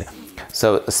tested.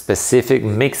 So specific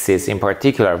mixes, in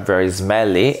particular very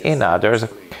smelly, in others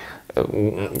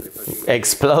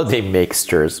exploding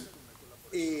mixtures.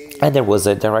 And there was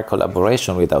a direct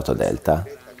collaboration with Autodelta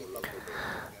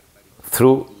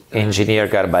through engineer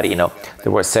Garbarino.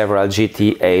 There were several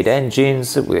GT8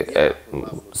 engines with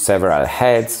several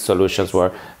heads, solutions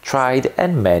were tried,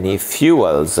 and many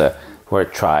fuels were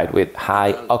tried with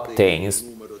high octanes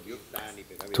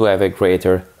to have a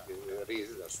greater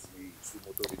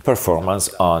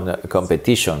performance on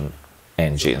competition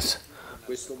engines.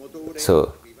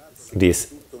 So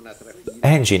this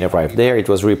engine arrived there, it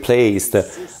was replaced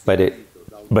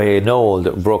by an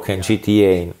old broken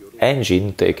GTA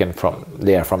engine taken from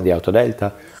the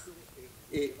Autodelta.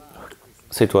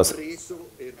 So it was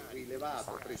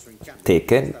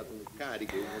taken,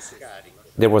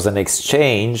 there was an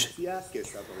exchange,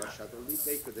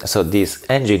 so this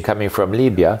engine coming from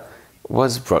Libya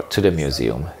was brought to the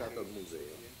museum.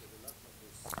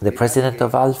 The president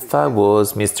of Alfa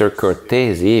was Mr.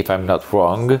 Cortesi, if I'm not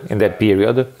wrong, in that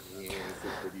period.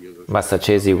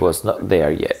 Massacesi was not there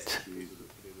yet.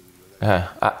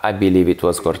 I believe it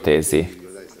was Cortesi.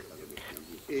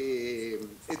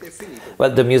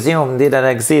 Well, the museum didn't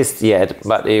exist yet,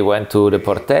 but it went to the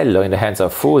Portello in the hands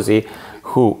of Fusi,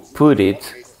 who put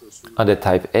it on the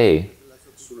Type A.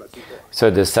 So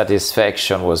the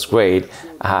satisfaction was great.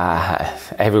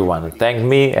 Everyone thanked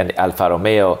me, and Alfa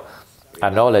Romeo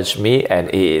acknowledged me, and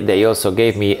they also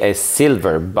gave me a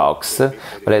silver box,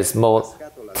 but a small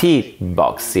tea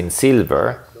box in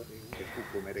silver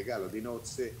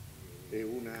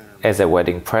as a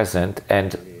wedding present,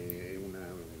 and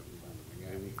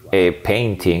a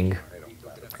painting,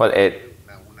 well, a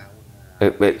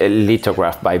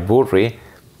lithograph by Burri,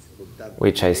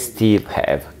 which I still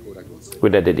have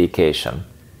with a dedication.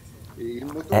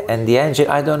 And the engine,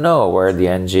 I don't know where the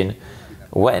engine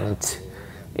went.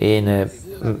 In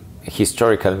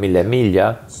historical Mille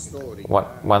Miglia,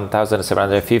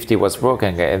 1750 was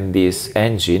broken, and this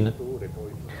engine,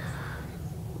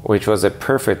 which was a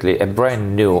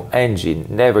brand new engine,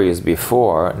 never used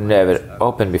before, never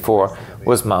opened before,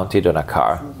 was mounted on a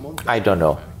car. I don't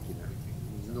know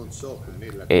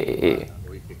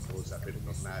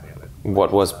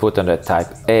what was put on the Type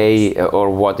A or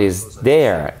what is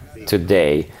there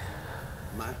today.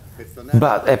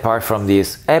 But apart from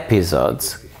these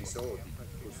episodes,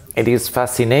 it is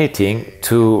fascinating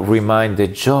to remind the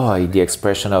joy, the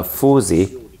expression of Fusi,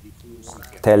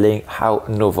 telling how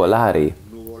Nuvolari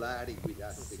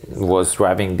was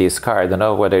driving this car. I don't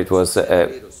know whether it was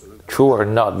true or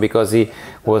not, because he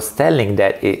was telling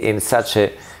that in such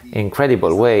an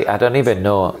incredible way. I don't even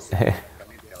know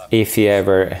if he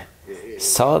ever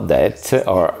saw that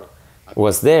or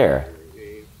was there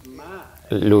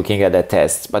looking at the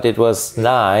test, but it was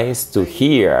nice to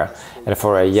hear, and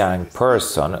for a young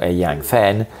person, a young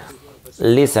fan,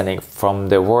 listening from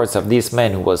the words of this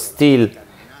man who was still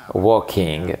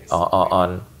walking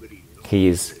on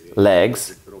his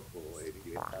legs,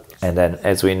 and then,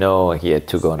 as we know, he had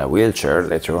to go in a wheelchair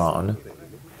later on,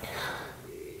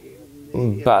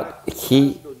 but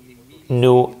he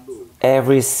knew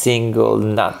every single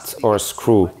nut or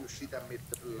screw.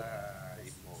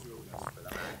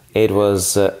 It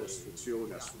was a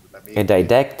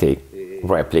didactic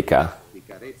replica,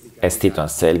 as Tito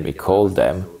Anselmi called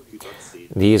them.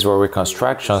 These were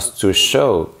reconstructions to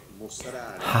show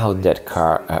how that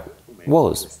car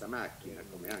was,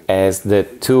 as the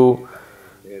two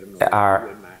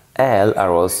RL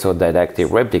are also didactic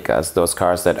replicas, those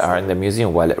cars that are in the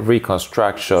museum, while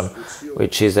reconstruction,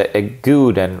 which is a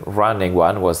good and running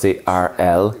one, was the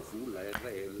RL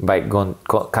by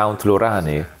Count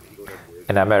Lurani,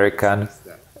 an American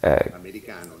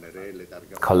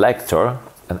collector,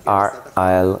 an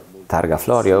RL Targa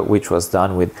Florio, which was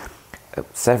done with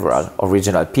several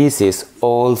original pieces,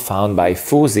 all found by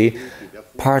Fusi,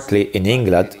 partly in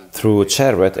England through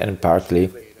Cervet and partly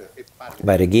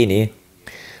by Regini,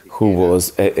 who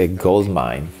was a gold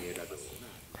mine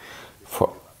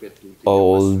for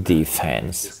all the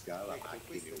fans.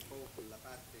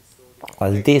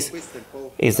 Well, this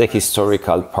is the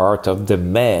historical part of the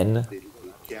men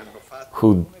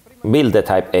who built the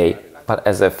Type A, but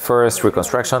as a first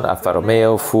reconstruction, Alfa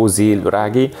Romeo, Fusi,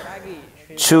 Luraghi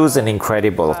choose an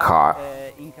incredible car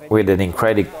with an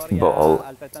incredible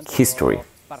history.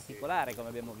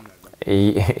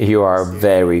 You are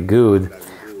very good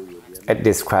at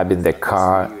describing the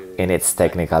car in its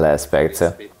technical aspects.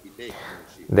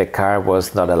 The car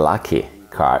was not a lucky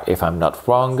car, if I'm not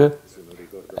wrong.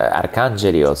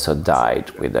 Arcangeli also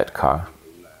died with that car.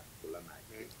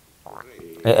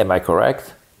 Am I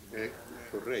correct?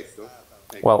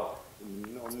 Well,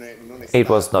 it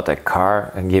was not a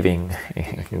car giving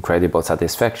incredible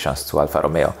satisfactions to Alfa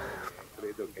Romeo.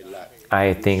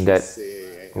 I think that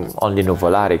only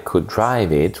Nuvolari could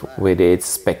drive it with its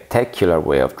spectacular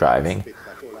way of driving,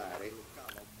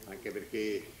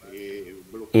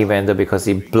 even though because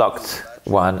he blocked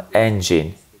one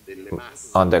engine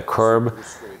on the curb,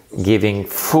 giving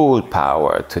full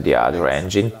power to the other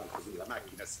engine,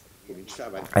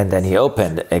 and then he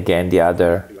opened again the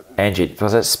other engine. It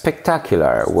was a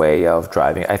spectacular way of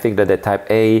driving. I think that the Type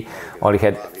A only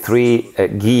had 3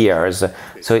 gears,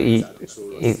 so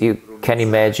if you can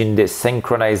imagine the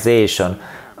synchronization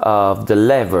of the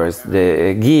levers,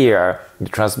 the gear, the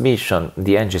transmission,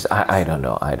 the engines. I don't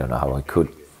know how I could.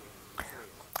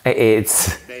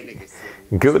 It's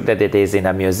good that it is in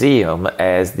a museum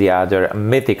as the other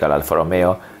mythical Alfa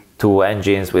Romeo, 2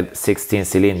 engines with 16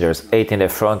 cylinders, 8 in the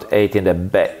front, 8 in the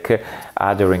back,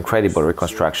 other incredible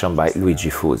reconstruction by Luigi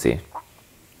Fusi.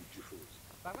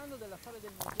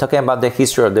 Talking about the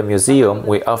history of the museum,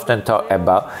 we often talk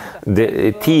about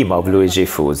the team of Luigi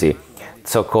Fusi,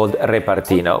 so-called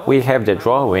Repartino. We have the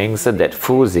drawings that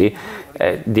Fusi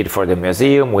did for the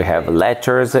museum, we have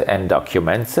letters and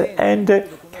documents, and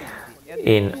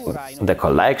in the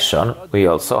collection we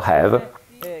also have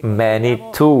many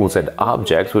tools and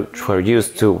objects which were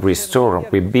used to restore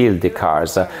and rebuild the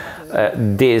cars.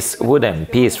 This wooden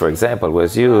piece, for example,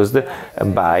 was used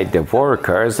by the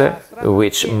workers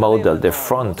which modeled the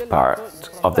front part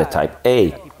of the Type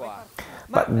A.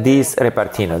 But this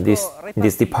Repartino,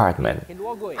 this department,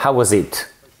 how was it?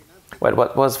 Well,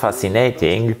 what was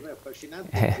fascinating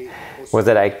was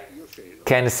that I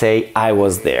can say I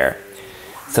was there.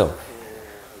 So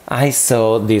I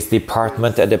saw this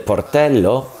department at the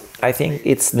Portello. I think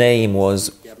its name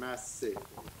was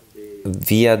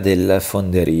Via della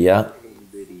Fonderia.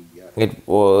 It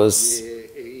was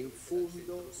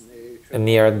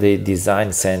near the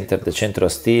design center, the Centro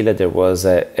Stile. There was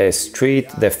a street.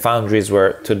 The foundries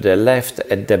were to the left.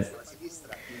 At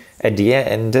the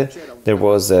end, there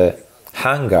was a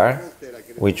hangar,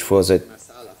 which was a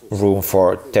room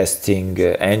for testing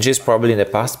engines, probably in the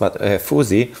past, but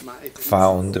Fusi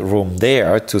found room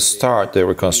there to start the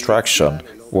reconstruction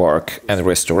work and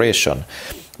restoration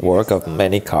work of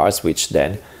many cars, which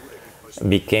then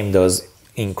became those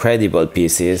incredible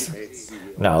pieces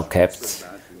now kept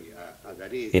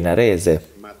in Arese.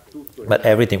 But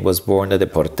everything was born at the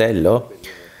Portello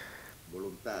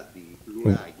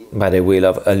by the will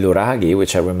of Luraghi,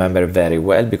 which I remember very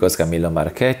well because Camillo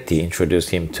Marchetti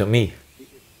introduced him to me.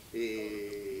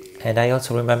 And I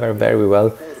also remember very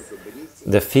well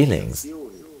the feelings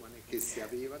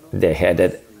they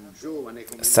had.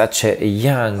 Such a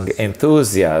young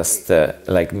enthusiast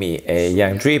like me, a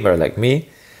young dreamer like me,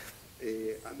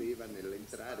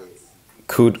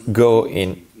 could go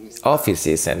in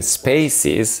offices and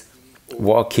spaces,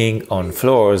 walking on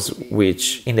floors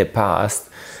which in the past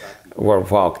were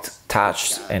walked,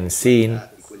 touched and seen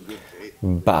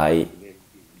by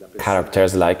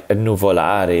characters like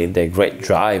Nuvolari, the great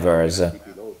drivers,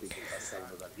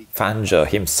 Fangio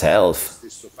himself,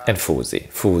 and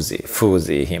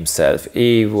Fusi himself.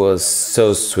 He was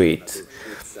so sweet,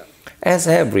 as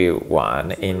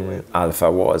everyone in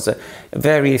Alfa was.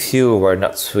 Very few were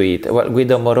not sweet. Well,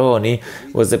 Guido Moroni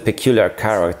was a peculiar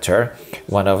character,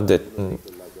 one of the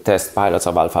test pilots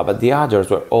of Alfa, but the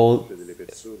others were all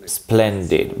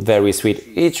splendid, very sweet.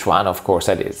 Each one, of course,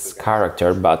 had its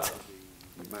character, but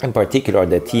in particular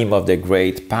the team of the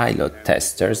great pilot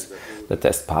testers, the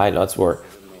test pilots, were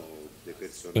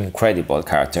incredible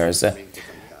characters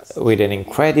with an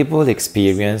incredible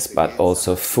experience, but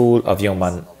also full of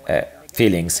human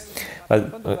feelings.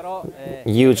 But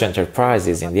huge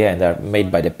enterprises in the end are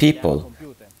made by the people.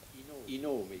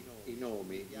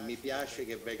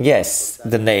 Yes,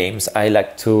 the names, I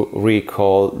like to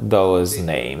recall those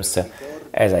names.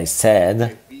 As I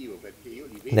said,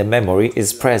 the memory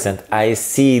is present. I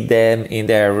see them in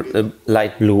their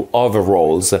light blue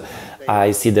overalls.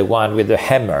 I see the one with the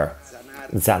hammer,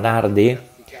 Zanardi,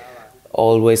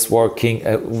 always working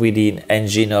with the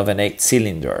engine of an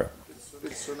 8-cylinder.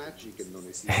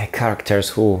 Characters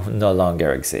who no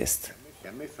longer exist.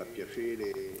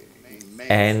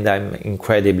 And I'm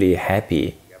incredibly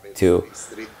happy to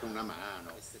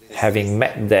having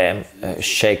met them,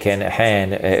 shaken a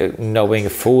hand, knowing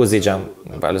Fusi,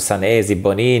 Gianpaolo Sanesi,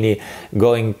 Bonini,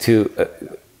 going to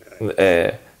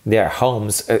their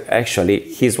homes.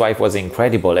 Actually, his wife was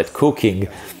incredible at cooking.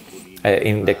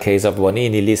 In the case of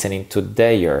Bonini, listening to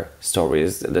their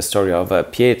stories, the story of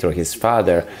Pietro, his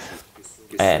father,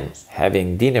 and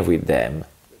having dinner with them.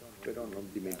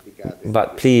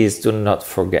 But please do not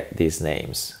forget these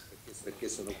names,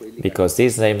 because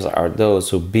these names are those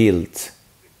who built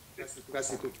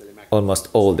almost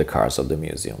all the cars of the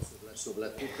museum,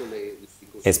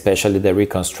 especially the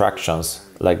reconstructions,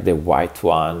 like the white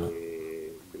one,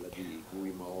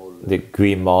 the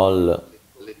Guimol.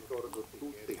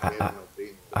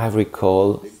 I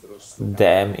recall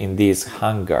them in this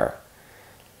hangar,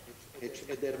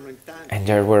 and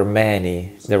there were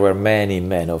many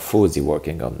men of Fusi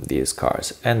working on these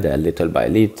cars, and then little by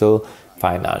little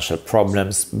financial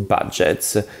problems,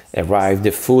 budgets arrived.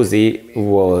 Fusi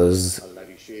was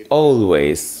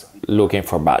always looking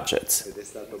for budgets.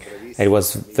 It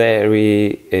was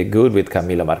very good with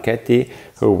Camillo Marchetti,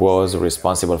 who was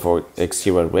responsible for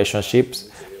exterior relationships,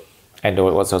 and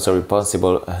was also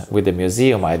responsible with the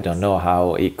museum. I don't know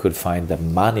how he could find the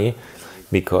money,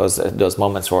 because those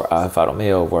moments for Alfa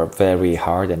Romeo were very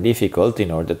hard and difficult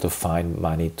in order to find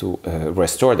money to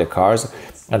restore the cars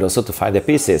and also to find the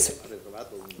pieces.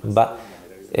 But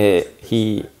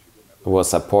he was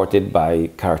supported by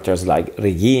characters like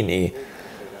Regini.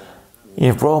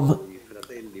 In Rome,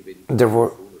 there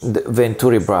were the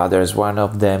Venturi brothers. One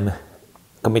of them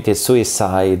committed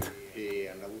suicide.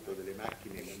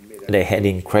 They had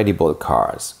incredible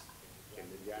cars,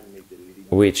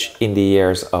 which in the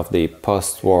years of the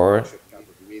post-war,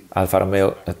 Alfa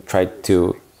Romeo tried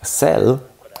to sell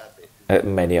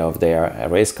many of their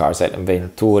race cars, and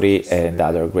Venturi and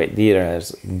other great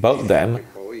dealers bought them,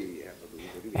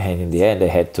 and in the end they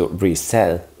had to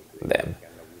resell them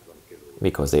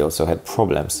because they also had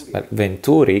problems. But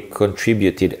Venturi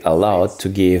contributed a lot to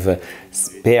give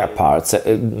spare parts.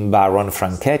 Baron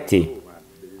Franchetti,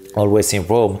 always in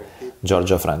Rome,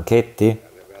 Giorgio Franchetti,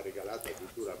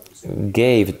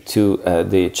 gave to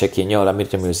the Cecchignola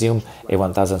Military Museum a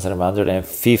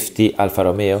 1750 Alfa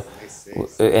Romeo,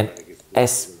 and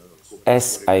S,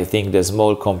 I think, the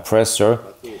small compressor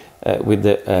with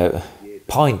the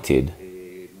pointed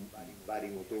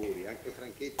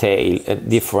tail,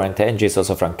 different engines.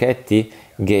 Also Franchetti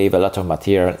gave a lot of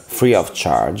material free of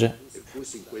charge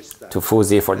to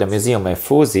Fusi for the museum, and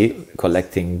Fusi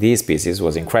collecting these pieces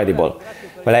was incredible.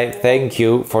 Well, I thank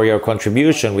you for your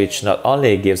contribution, which not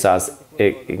only gives us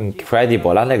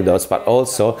incredible anecdotes, but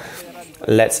also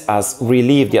lets us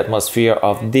relieve the atmosphere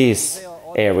of this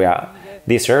area,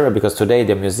 because today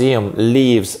the museum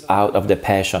lives out of the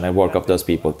passion and work of those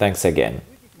people. Thanks again.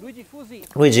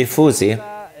 Luigi Fusi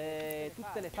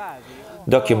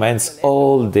documents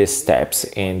all these steps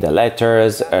in the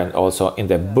letters and also in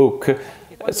the book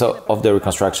of the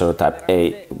reconstruction of Type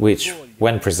A, which,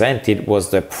 when presented,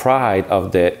 was the pride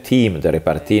of the team, the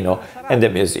Repartino, and the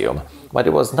museum. But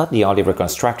it was not the only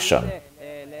reconstruction.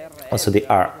 Also the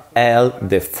RL,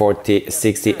 the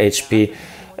 4060 HP,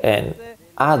 and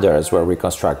others were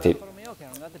reconstructed.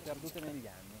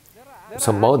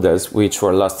 Some models which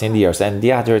were lost in the years, and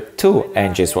the other two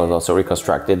engines were also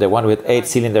reconstructed. The one with 8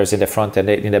 cylinders in the front and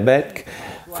 8 in the back,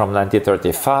 from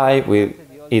 1935, with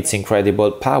its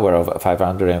incredible power of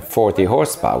 540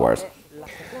 horsepower.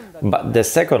 But the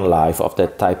second life of the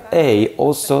Type A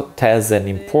also tells an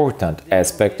important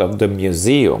aspect of the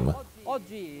museum,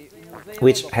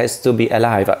 which has to be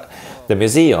alive. The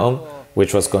museum,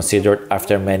 which was considered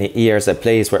after many years a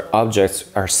place where objects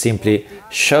are simply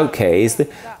showcased,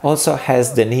 also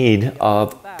has the need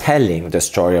of telling the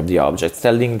story of the objects,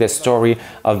 telling the story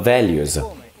of values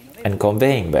and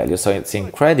conveying values. So it's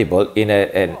incredible in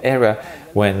an era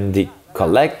when the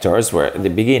collectors were at the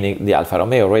beginning, the Alfa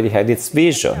Romeo already had its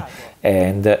vision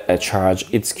and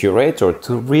charged its curator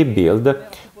to rebuild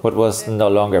what was no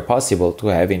longer possible to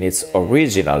have in its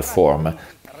original form.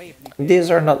 These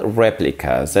are not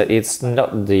replicas, it's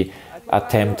not the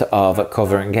attempt of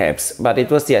covering gaps, but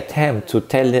it was the attempt to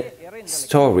tell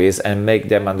stories and make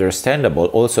them understandable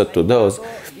also to those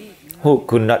who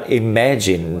could not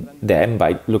imagine them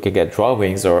by looking at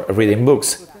drawings or reading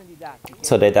books.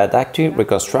 So the didactic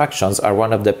reconstructions are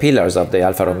one of the pillars of the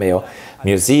Alfa Romeo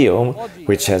Museum,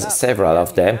 which has several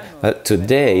of them, but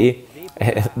today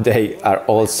they are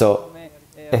also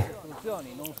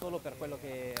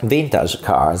vintage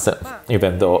cars,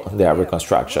 even though they are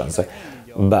reconstructions.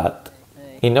 But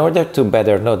in order to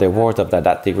better know the worth of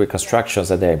didactic reconstructions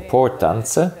and their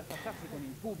importance,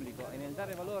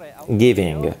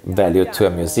 giving value to a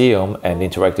museum and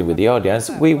interacting with the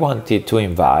audience, we wanted to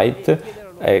invite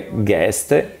a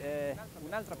guest,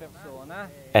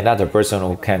 another person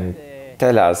who can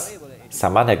tell us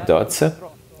some anecdotes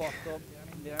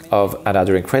of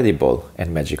another incredible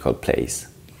and magical place.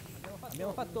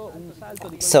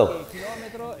 So,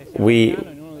 we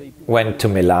went to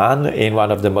Milan in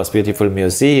one of the most beautiful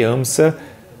museums,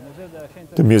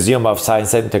 the Museum of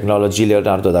Science and Technology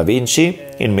Leonardo da Vinci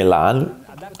in Milan,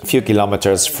 a few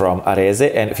kilometers from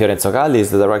Arese, and Fiorenzo Galli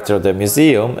is the director of the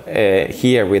museum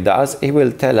here with us. He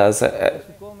will tell us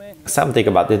something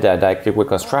about the didactic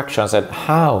reconstructions and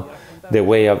how the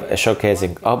way of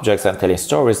showcasing objects and telling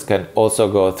stories can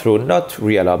also go through not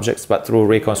real objects but through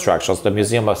reconstructions. The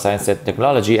Museum of Science and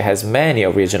Technology has many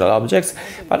original objects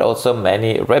but also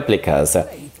many replicas.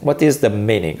 What is the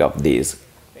meaning of these?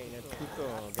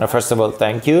 First of all,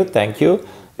 thank you,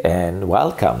 and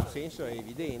welcome.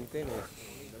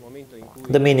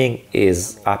 The meaning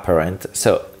is apparent.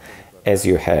 So, as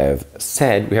you have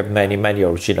said, we have many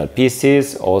original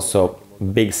pieces, also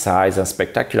big size and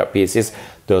spectacular pieces,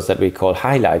 those that we call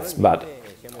highlights, but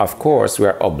of course we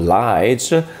are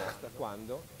obliged,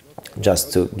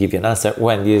 just to give you an answer,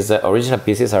 when these original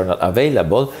pieces are not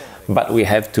available, but we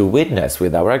have to witness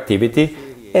with our activity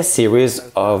a series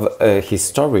of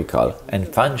historical and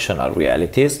functional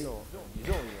realities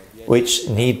which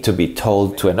need to be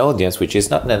told to an audience which is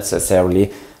not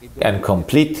necessarily and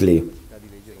completely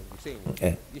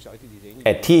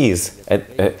at ease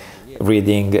at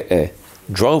reading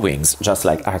drawings, just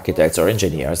like architects or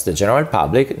engineers. The general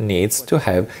public needs to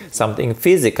have something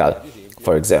physical.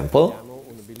 For example,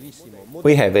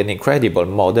 we have an incredible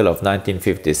model of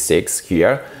 1956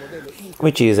 here,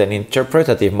 which is an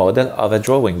interpretative model of a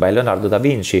drawing by Leonardo da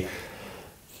Vinci.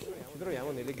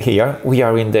 Here we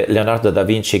are in the Leonardo da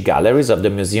Vinci galleries of the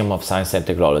Museum of Science and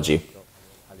Technology.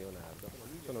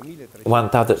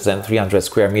 1,300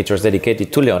 square meters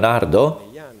dedicated to Leonardo,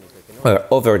 where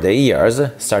over the years,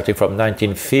 starting from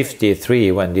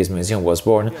 1953 when this museum was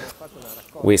born,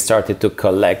 we started to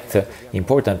collect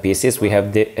important pieces. We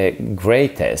have the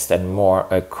greatest and more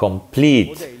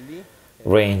complete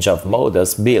range of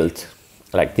models built,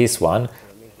 like this one,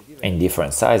 in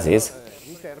different sizes,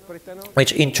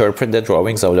 which interpret the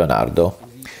drawings of Leonardo.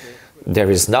 There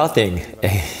is nothing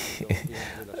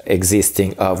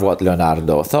existing of what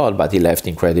Leonardo thought, but he left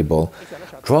incredible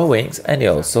drawings, and he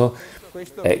also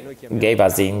gave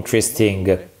us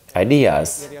interesting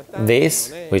ideas.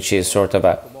 This, which is sort of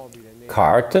a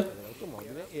cart,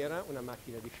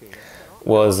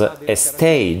 was a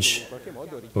stage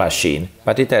machine,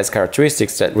 but it has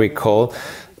characteristics that recall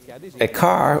a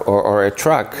car or a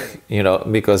truck, you know,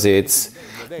 because it's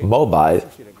mobile.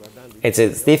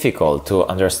 It's difficult to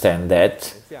understand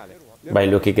that by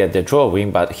looking at the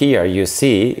drawing, but here you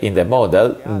see in the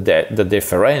model that the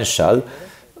differential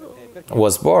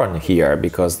was born here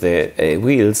because the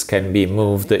wheels can be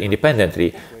moved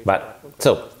independently. But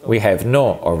so we have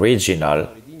no original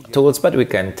tools, but we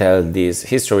can tell these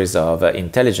histories of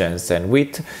intelligence and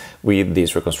wit with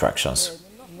these reconstructions.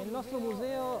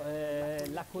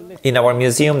 In our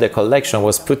museum, the collection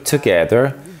was put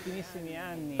together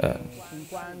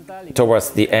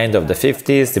towards the end of the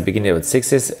 50s, the beginning of the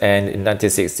 60s, and in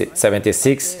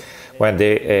 1976 when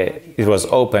it was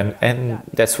open, and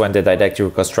that's when the didactic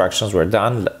reconstructions were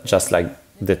done, just like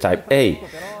the Type A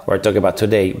we're talking about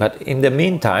today. But in the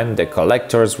meantime, the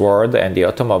collector's world and the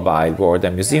automobile world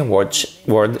and museum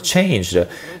world changed.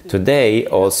 Today,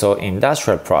 also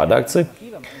industrial products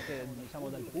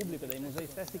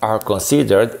are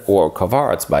considered work of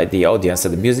art by the audience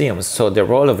at the museums. So the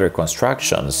role of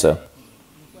reconstructions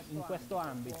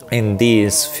in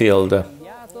this field,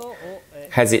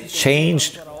 has it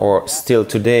changed, or still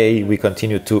today we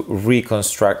continue to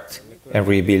reconstruct and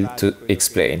rebuild to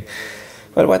explain?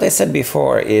 Well, what I said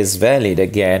before is valid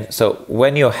again. So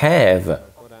when you have,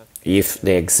 if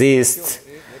they exist,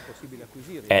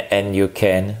 and you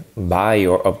can buy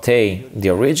or obtain the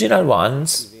original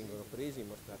ones,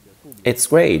 it's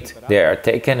great. They are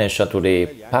taken and shown to the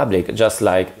public, just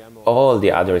like all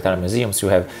the other Italian museums. You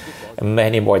have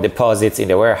many more deposits in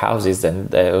the warehouses than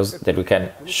those that we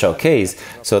can showcase.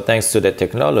 So thanks to the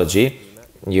technology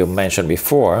you mentioned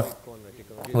before,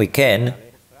 we can,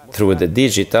 through the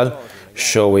digital,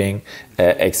 showing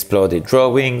exploded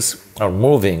drawings or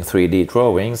moving 3D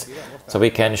drawings, so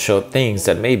we can show things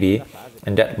that maybe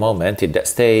in that moment, in that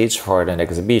stage, for an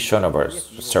exhibition or a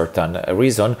certain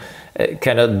reason,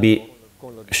 cannot be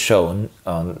shown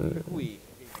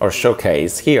or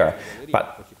showcased here.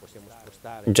 But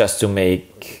just to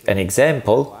make an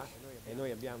example,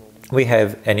 we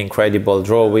have an incredible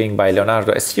drawing by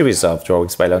Leonardo, a series of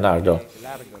drawings by Leonardo,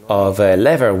 of a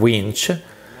lever winch,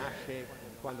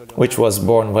 which was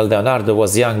born while Leonardo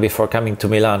was young, before coming to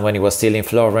Milan, when he was still in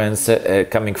Florence,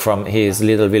 coming from his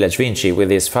little village Vinci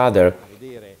with his father.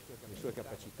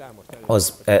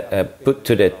 Was put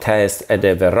to the test at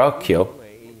the Verrocchio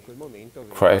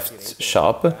craft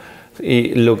shop.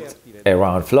 He looked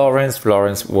around Florence.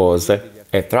 Florence was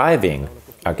a thriving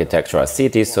architectural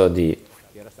city, so the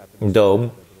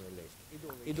dome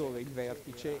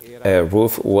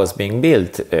roof was being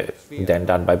built, then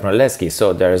done by Brunelleschi.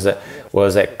 So there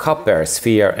was a copper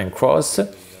sphere and cross.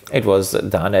 It was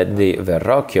done at the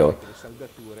Verrocchio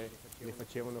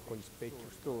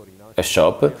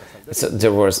shop. So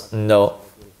there was no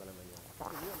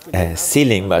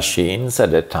sealing machines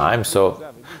at the time, so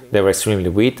they were extremely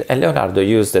weak, and Leonardo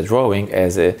used the drawing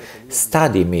as a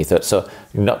study method. So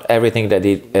not everything that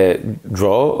he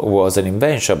drew was an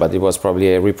invention, but it was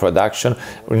probably a reproduction,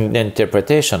 an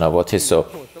interpretation of what he saw.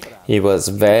 He was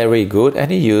very good,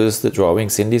 and he used the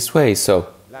drawings in this way.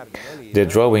 So the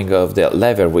drawing of the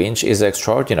lever winch is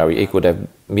extraordinary. It could have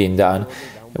been done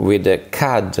with a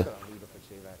CAD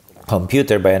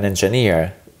computer by an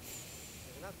engineer.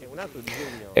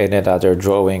 And another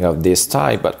drawing of this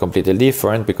type, but completely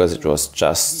different, because it was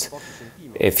just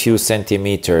a few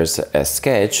centimeters a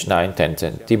sketch, 9-10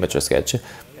 centimeter sketch,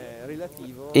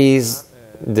 is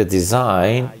the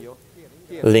design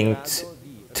linked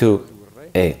to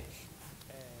an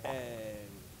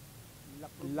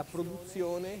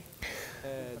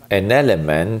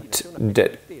element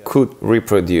that could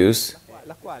reproduce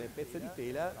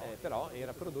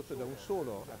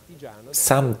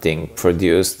something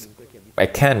produced, a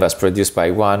canvas produced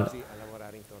by one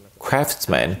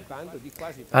craftsman,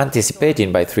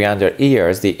 anticipating by 300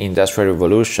 years the Industrial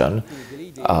Revolution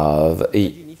of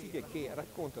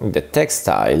the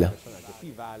textile.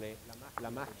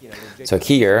 So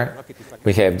here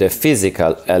we have the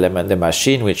physical element, the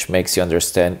machine, which makes you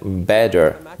understand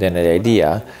better than the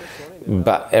idea,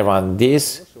 but around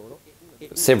this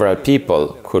several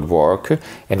people could work,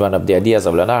 and one of the ideas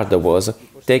of Leonardo was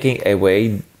taking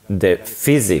away the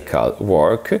physical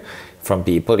work from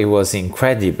people. He was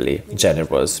incredibly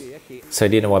generous, so he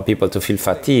didn't want people to feel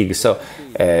fatigued. So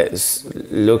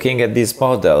looking at these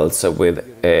models with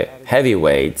heavy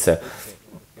weights,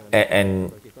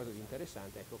 and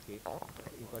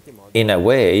in a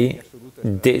way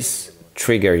this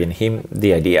triggered in him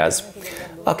the ideas.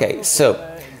 Okay, so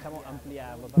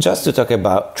just to talk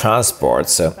about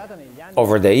transports,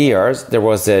 over the years there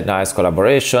was a nice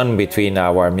collaboration between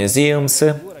our museums.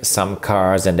 Some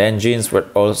cars and engines were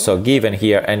also given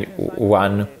here, and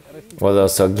one was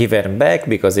also given back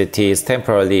because it is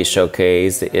temporarily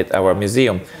showcased at our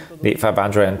museum. The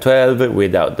 512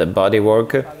 without the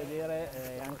bodywork,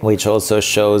 which also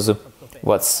shows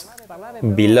what's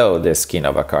below the skin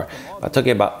of a car. But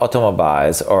talking about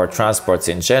automobiles or transports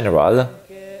in general,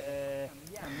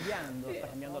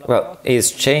 well, it's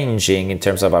changing in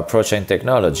terms of approach and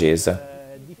technologies,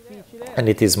 and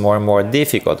it is more and more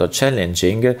difficult or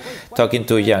challenging talking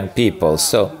to young people.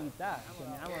 So,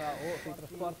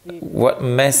 what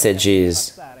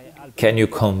messages can you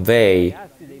convey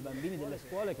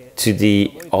to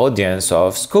the audience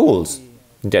of schools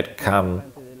that come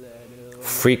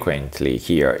frequently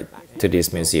here to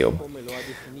this museum?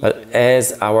 Well,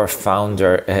 as our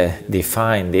founder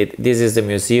defined it, this is the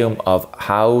museum of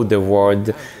how the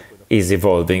world is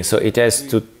evolving. So it has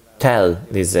to tell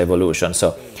this evolution.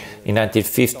 So in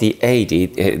 1958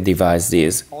 it devised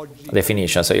this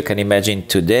definition. So you can imagine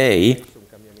today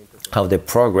how the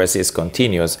progress is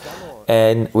continuous.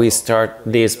 And we start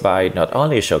this by not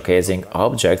only showcasing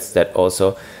objects that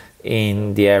also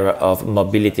in the era of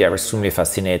mobility are extremely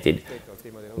fascinating.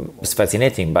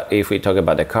 But if we talk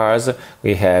about the cars,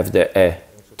 we have the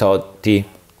Totti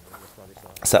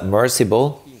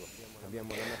submersible,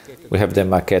 we have the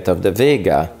maquette of the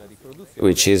Vega,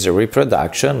 which is a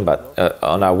reproduction, but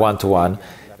on a one-to-one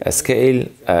scale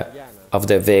of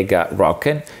the Vega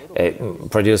rocket,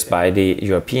 produced by the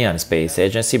European Space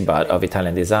Agency, but of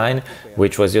Italian design,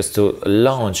 which was used to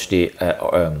launch the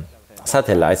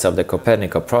satellites of the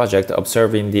Copernicus project,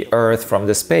 observing the Earth from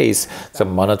the space, so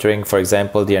monitoring, for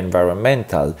example, the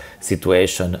environmental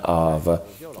situation of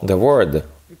the world.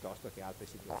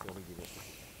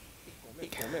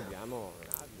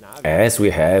 As we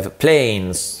have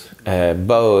planes,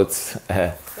 boats,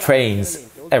 trains,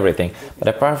 everything. But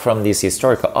apart from these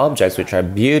historical objects, which are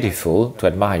beautiful to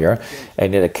admire,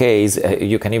 and in the case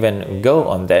you can even go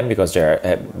on them because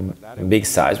they're big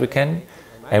size,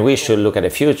 and we should look at the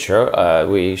future.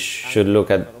 We should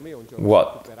look at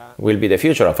what will be the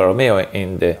future of Alfa Romeo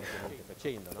in the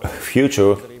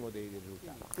future.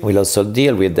 We'll also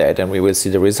deal with that, and we will see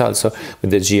the results. So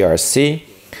with the GRC,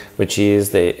 which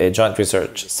is the Joint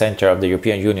Research Center of the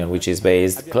European Union, which is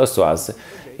based close to us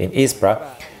in Ispra,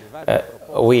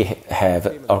 we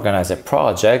have organized a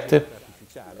project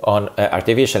on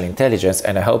artificial intelligence,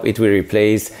 and I hope it will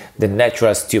replace the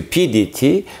natural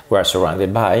stupidity we are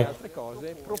surrounded by.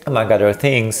 Among other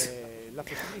things,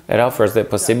 it offers the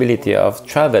possibility of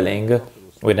traveling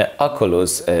with an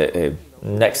Oculus,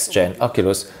 next-gen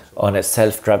Oculus, on a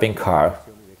self-driving car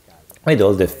with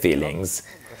all the feelings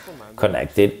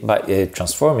connected, by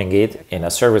transforming it in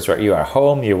a service where you are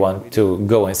home, you want to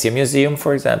go and see a museum,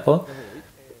 for example,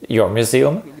 your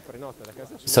museum.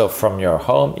 So from your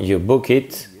home, you book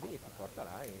it.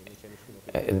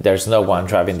 There's no one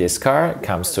driving this car,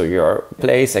 comes to your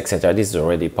place, etc. This is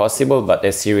already possible, but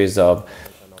a series of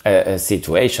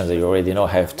situations that you already know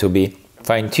have to be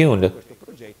fine-tuned.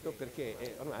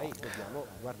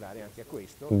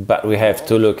 But we have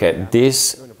to look at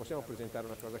this.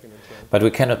 But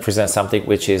we cannot present something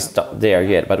which is not there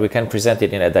yet, but we can present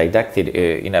it in a didactic,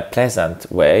 in a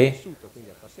pleasant way.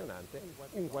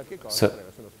 So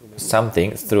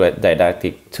something through a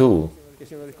didactic tool,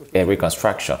 a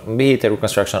reconstruction, be it a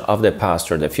reconstruction of the past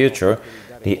or the future.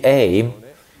 The aim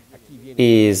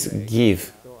is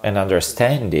give an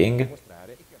understanding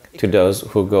to those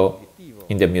who go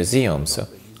in the museums,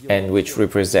 and which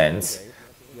represents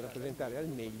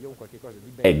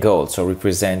a goal, so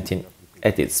representing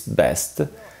at its best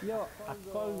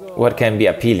what can be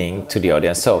appealing to the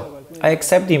audience. So I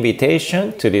accept the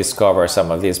invitation to discover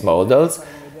some of these models,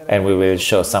 and we will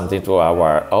show something to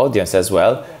our audience as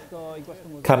well.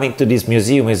 Coming to this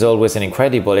museum is always an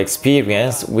incredible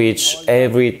experience, which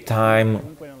every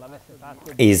time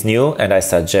is new, and I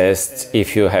suggest,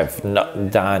 if you have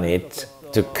not done it,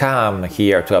 to come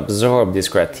here to absorb this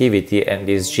creativity and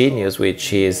this genius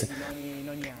which is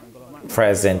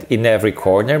present in every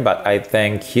corner. But I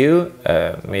thank you,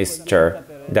 Mr.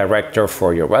 Director,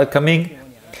 for your welcoming.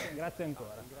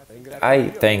 I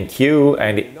thank you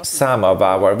and some of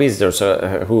our visitors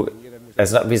who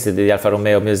has not visited the Alfa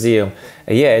Romeo Museum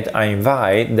yet. I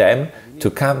invite them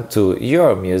to come to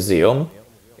your museum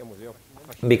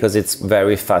because it's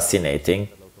very fascinating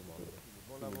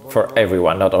for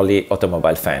everyone, not only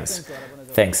automobile fans.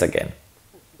 Thanks again.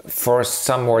 For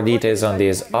some more details on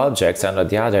these objects and on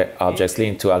the other objects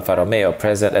linked to Alfa Romeo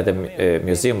present at the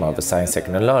Museum of Science and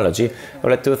Technology, I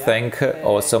would like to thank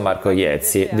also Marco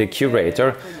Iezzi, the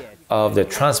curator of the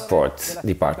transport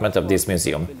department of this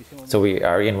museum. So we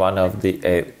are in one of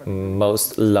the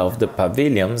most loved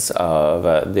pavilions of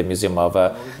the Museum of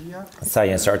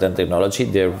Science, Art and Technology,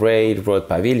 the Railroad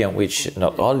Pavilion, which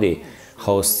not only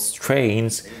hosts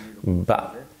trains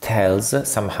but tells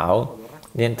somehow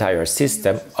the entire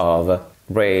system of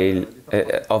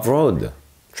road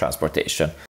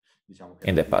transportation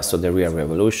in the past. So the real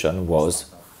revolution was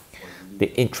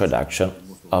the introduction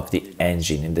of the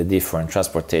engine in the different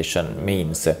transportation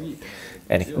means.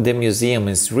 And the museum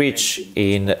is rich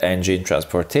in engine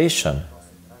transportation.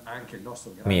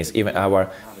 Means even our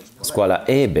Scuola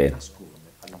Ebe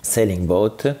sailing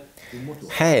boat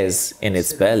has in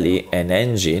its belly an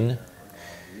engine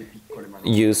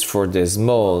used for the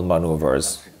small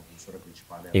maneuvers,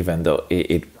 even though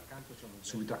it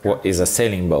is a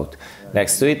sailing boat.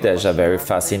 Next to it there's a very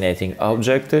fascinating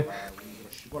object,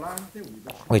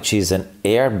 which is an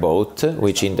airboat,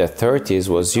 which in the 30s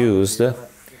was used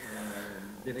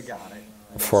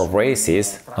for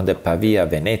races on the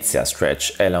Pavia-Venezia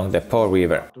stretch along the Po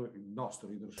River.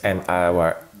 And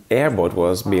our airboat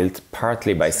was built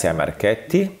partly by Sia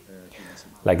Marchetti,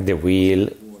 like the wheel,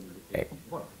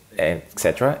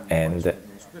 etc. And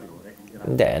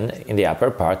then in the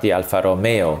upper part, the Alfa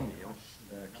Romeo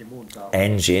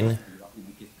engine.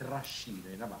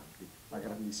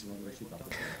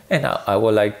 And now I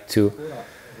would like to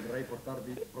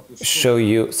show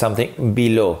you something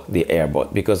below the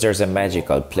airboat, because there's a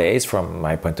magical place from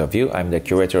my point of view. I'm the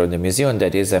curator of the museum.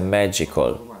 That is a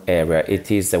magical area. It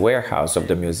is the warehouse of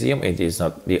the museum. It is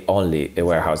not the only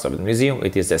warehouse of the museum.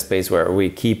 It is the space where we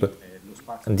keep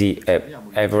the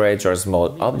average or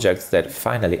small objects that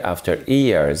finally, after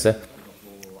years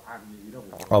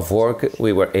of work,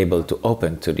 we were able to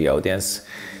open to the audience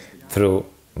through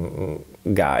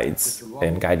guides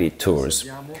and guided tours.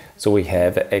 So we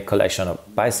have a collection of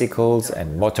bicycles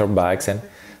and motorbikes and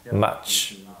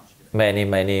much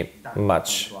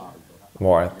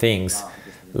more things,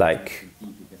 like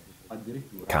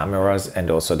cameras and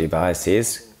also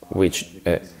devices which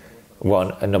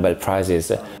won Nobel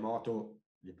Prizes.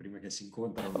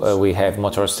 We have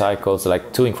motorcycles,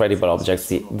 like two incredible objects,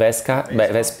 the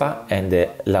Vespa and the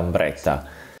Lambretta.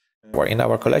 In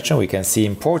our collection we can see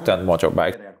important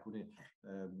motorbikes,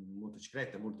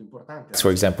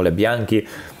 for example a Bianchi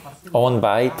owned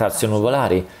by Tazio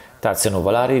Nuvolari. Tazio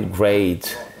Nuvolari,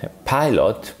 great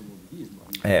pilot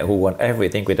who won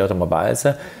everything with automobiles,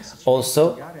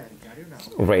 also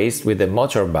raced with the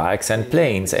motorbikes and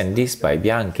planes, and this by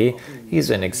Bianchi is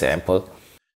an example.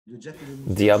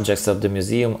 The objects of the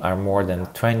museum are more than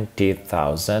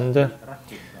 20,000,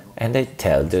 and they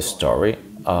tell the story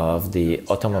of the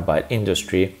automobile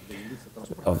industry,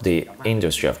 of the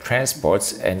industry of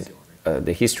transports, and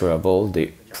the history of all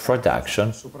the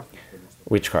production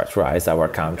which characterize our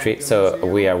country. So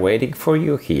we are waiting for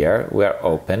you here. We are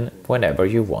open whenever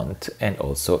you want, and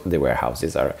also the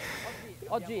warehouses are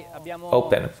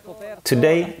open.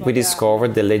 Today we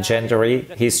discovered the legendary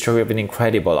history of an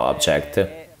incredible object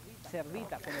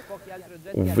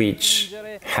which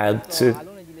helped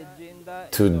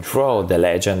to draw the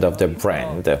legend of the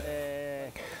brand.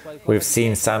 We've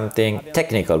seen something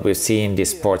technical, we've seen the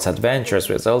sports adventures,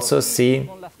 we've also seen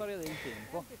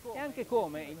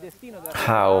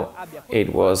how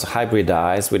it was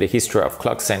hybridized with the history of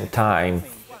clocks and time.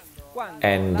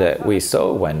 And we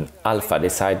saw when Alfa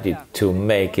decided to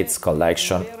make its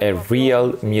collection a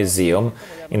real museum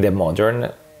in the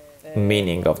modern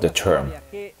meaning of the term.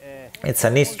 It's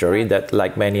an history that,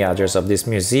 like many others of this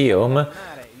museum,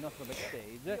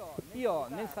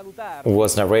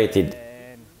 was narrated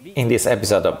in this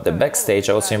episode of the Backstage.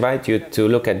 I also invite you to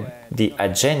look at the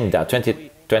agenda,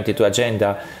 2022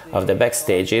 agenda of the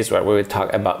Backstages, where we will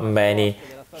talk about many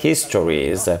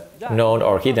histories, known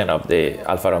or hidden, of the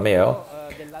Alfa Romeo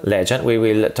legend. We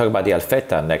will talk about the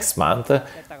Alfetta next month.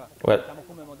 Well,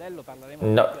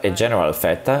 not a general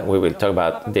Alfetta, we will talk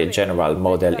about the general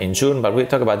model in June, but we'll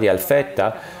talk about the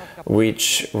Alfetta,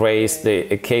 which raised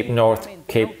the Cape North,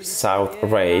 Cape South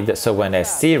raid, so when a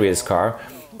series car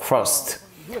crossed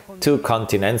 2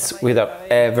 continents without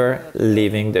ever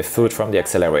leaving the foot from the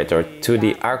accelerator, to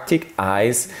the Arctic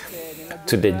ice,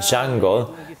 to the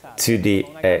jungle, to the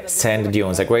sand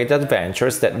dunes, a great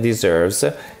adventure that deserves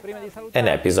an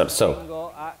episode.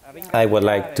 So I would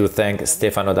like to thank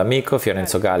Stefano D'Amico,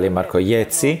 Fiorenzo Galli, Marco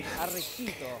Iezzi,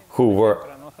 who were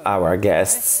our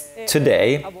guests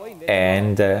today,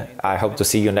 and I hope to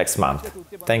see you next month.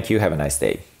 Thank you, have a nice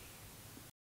day.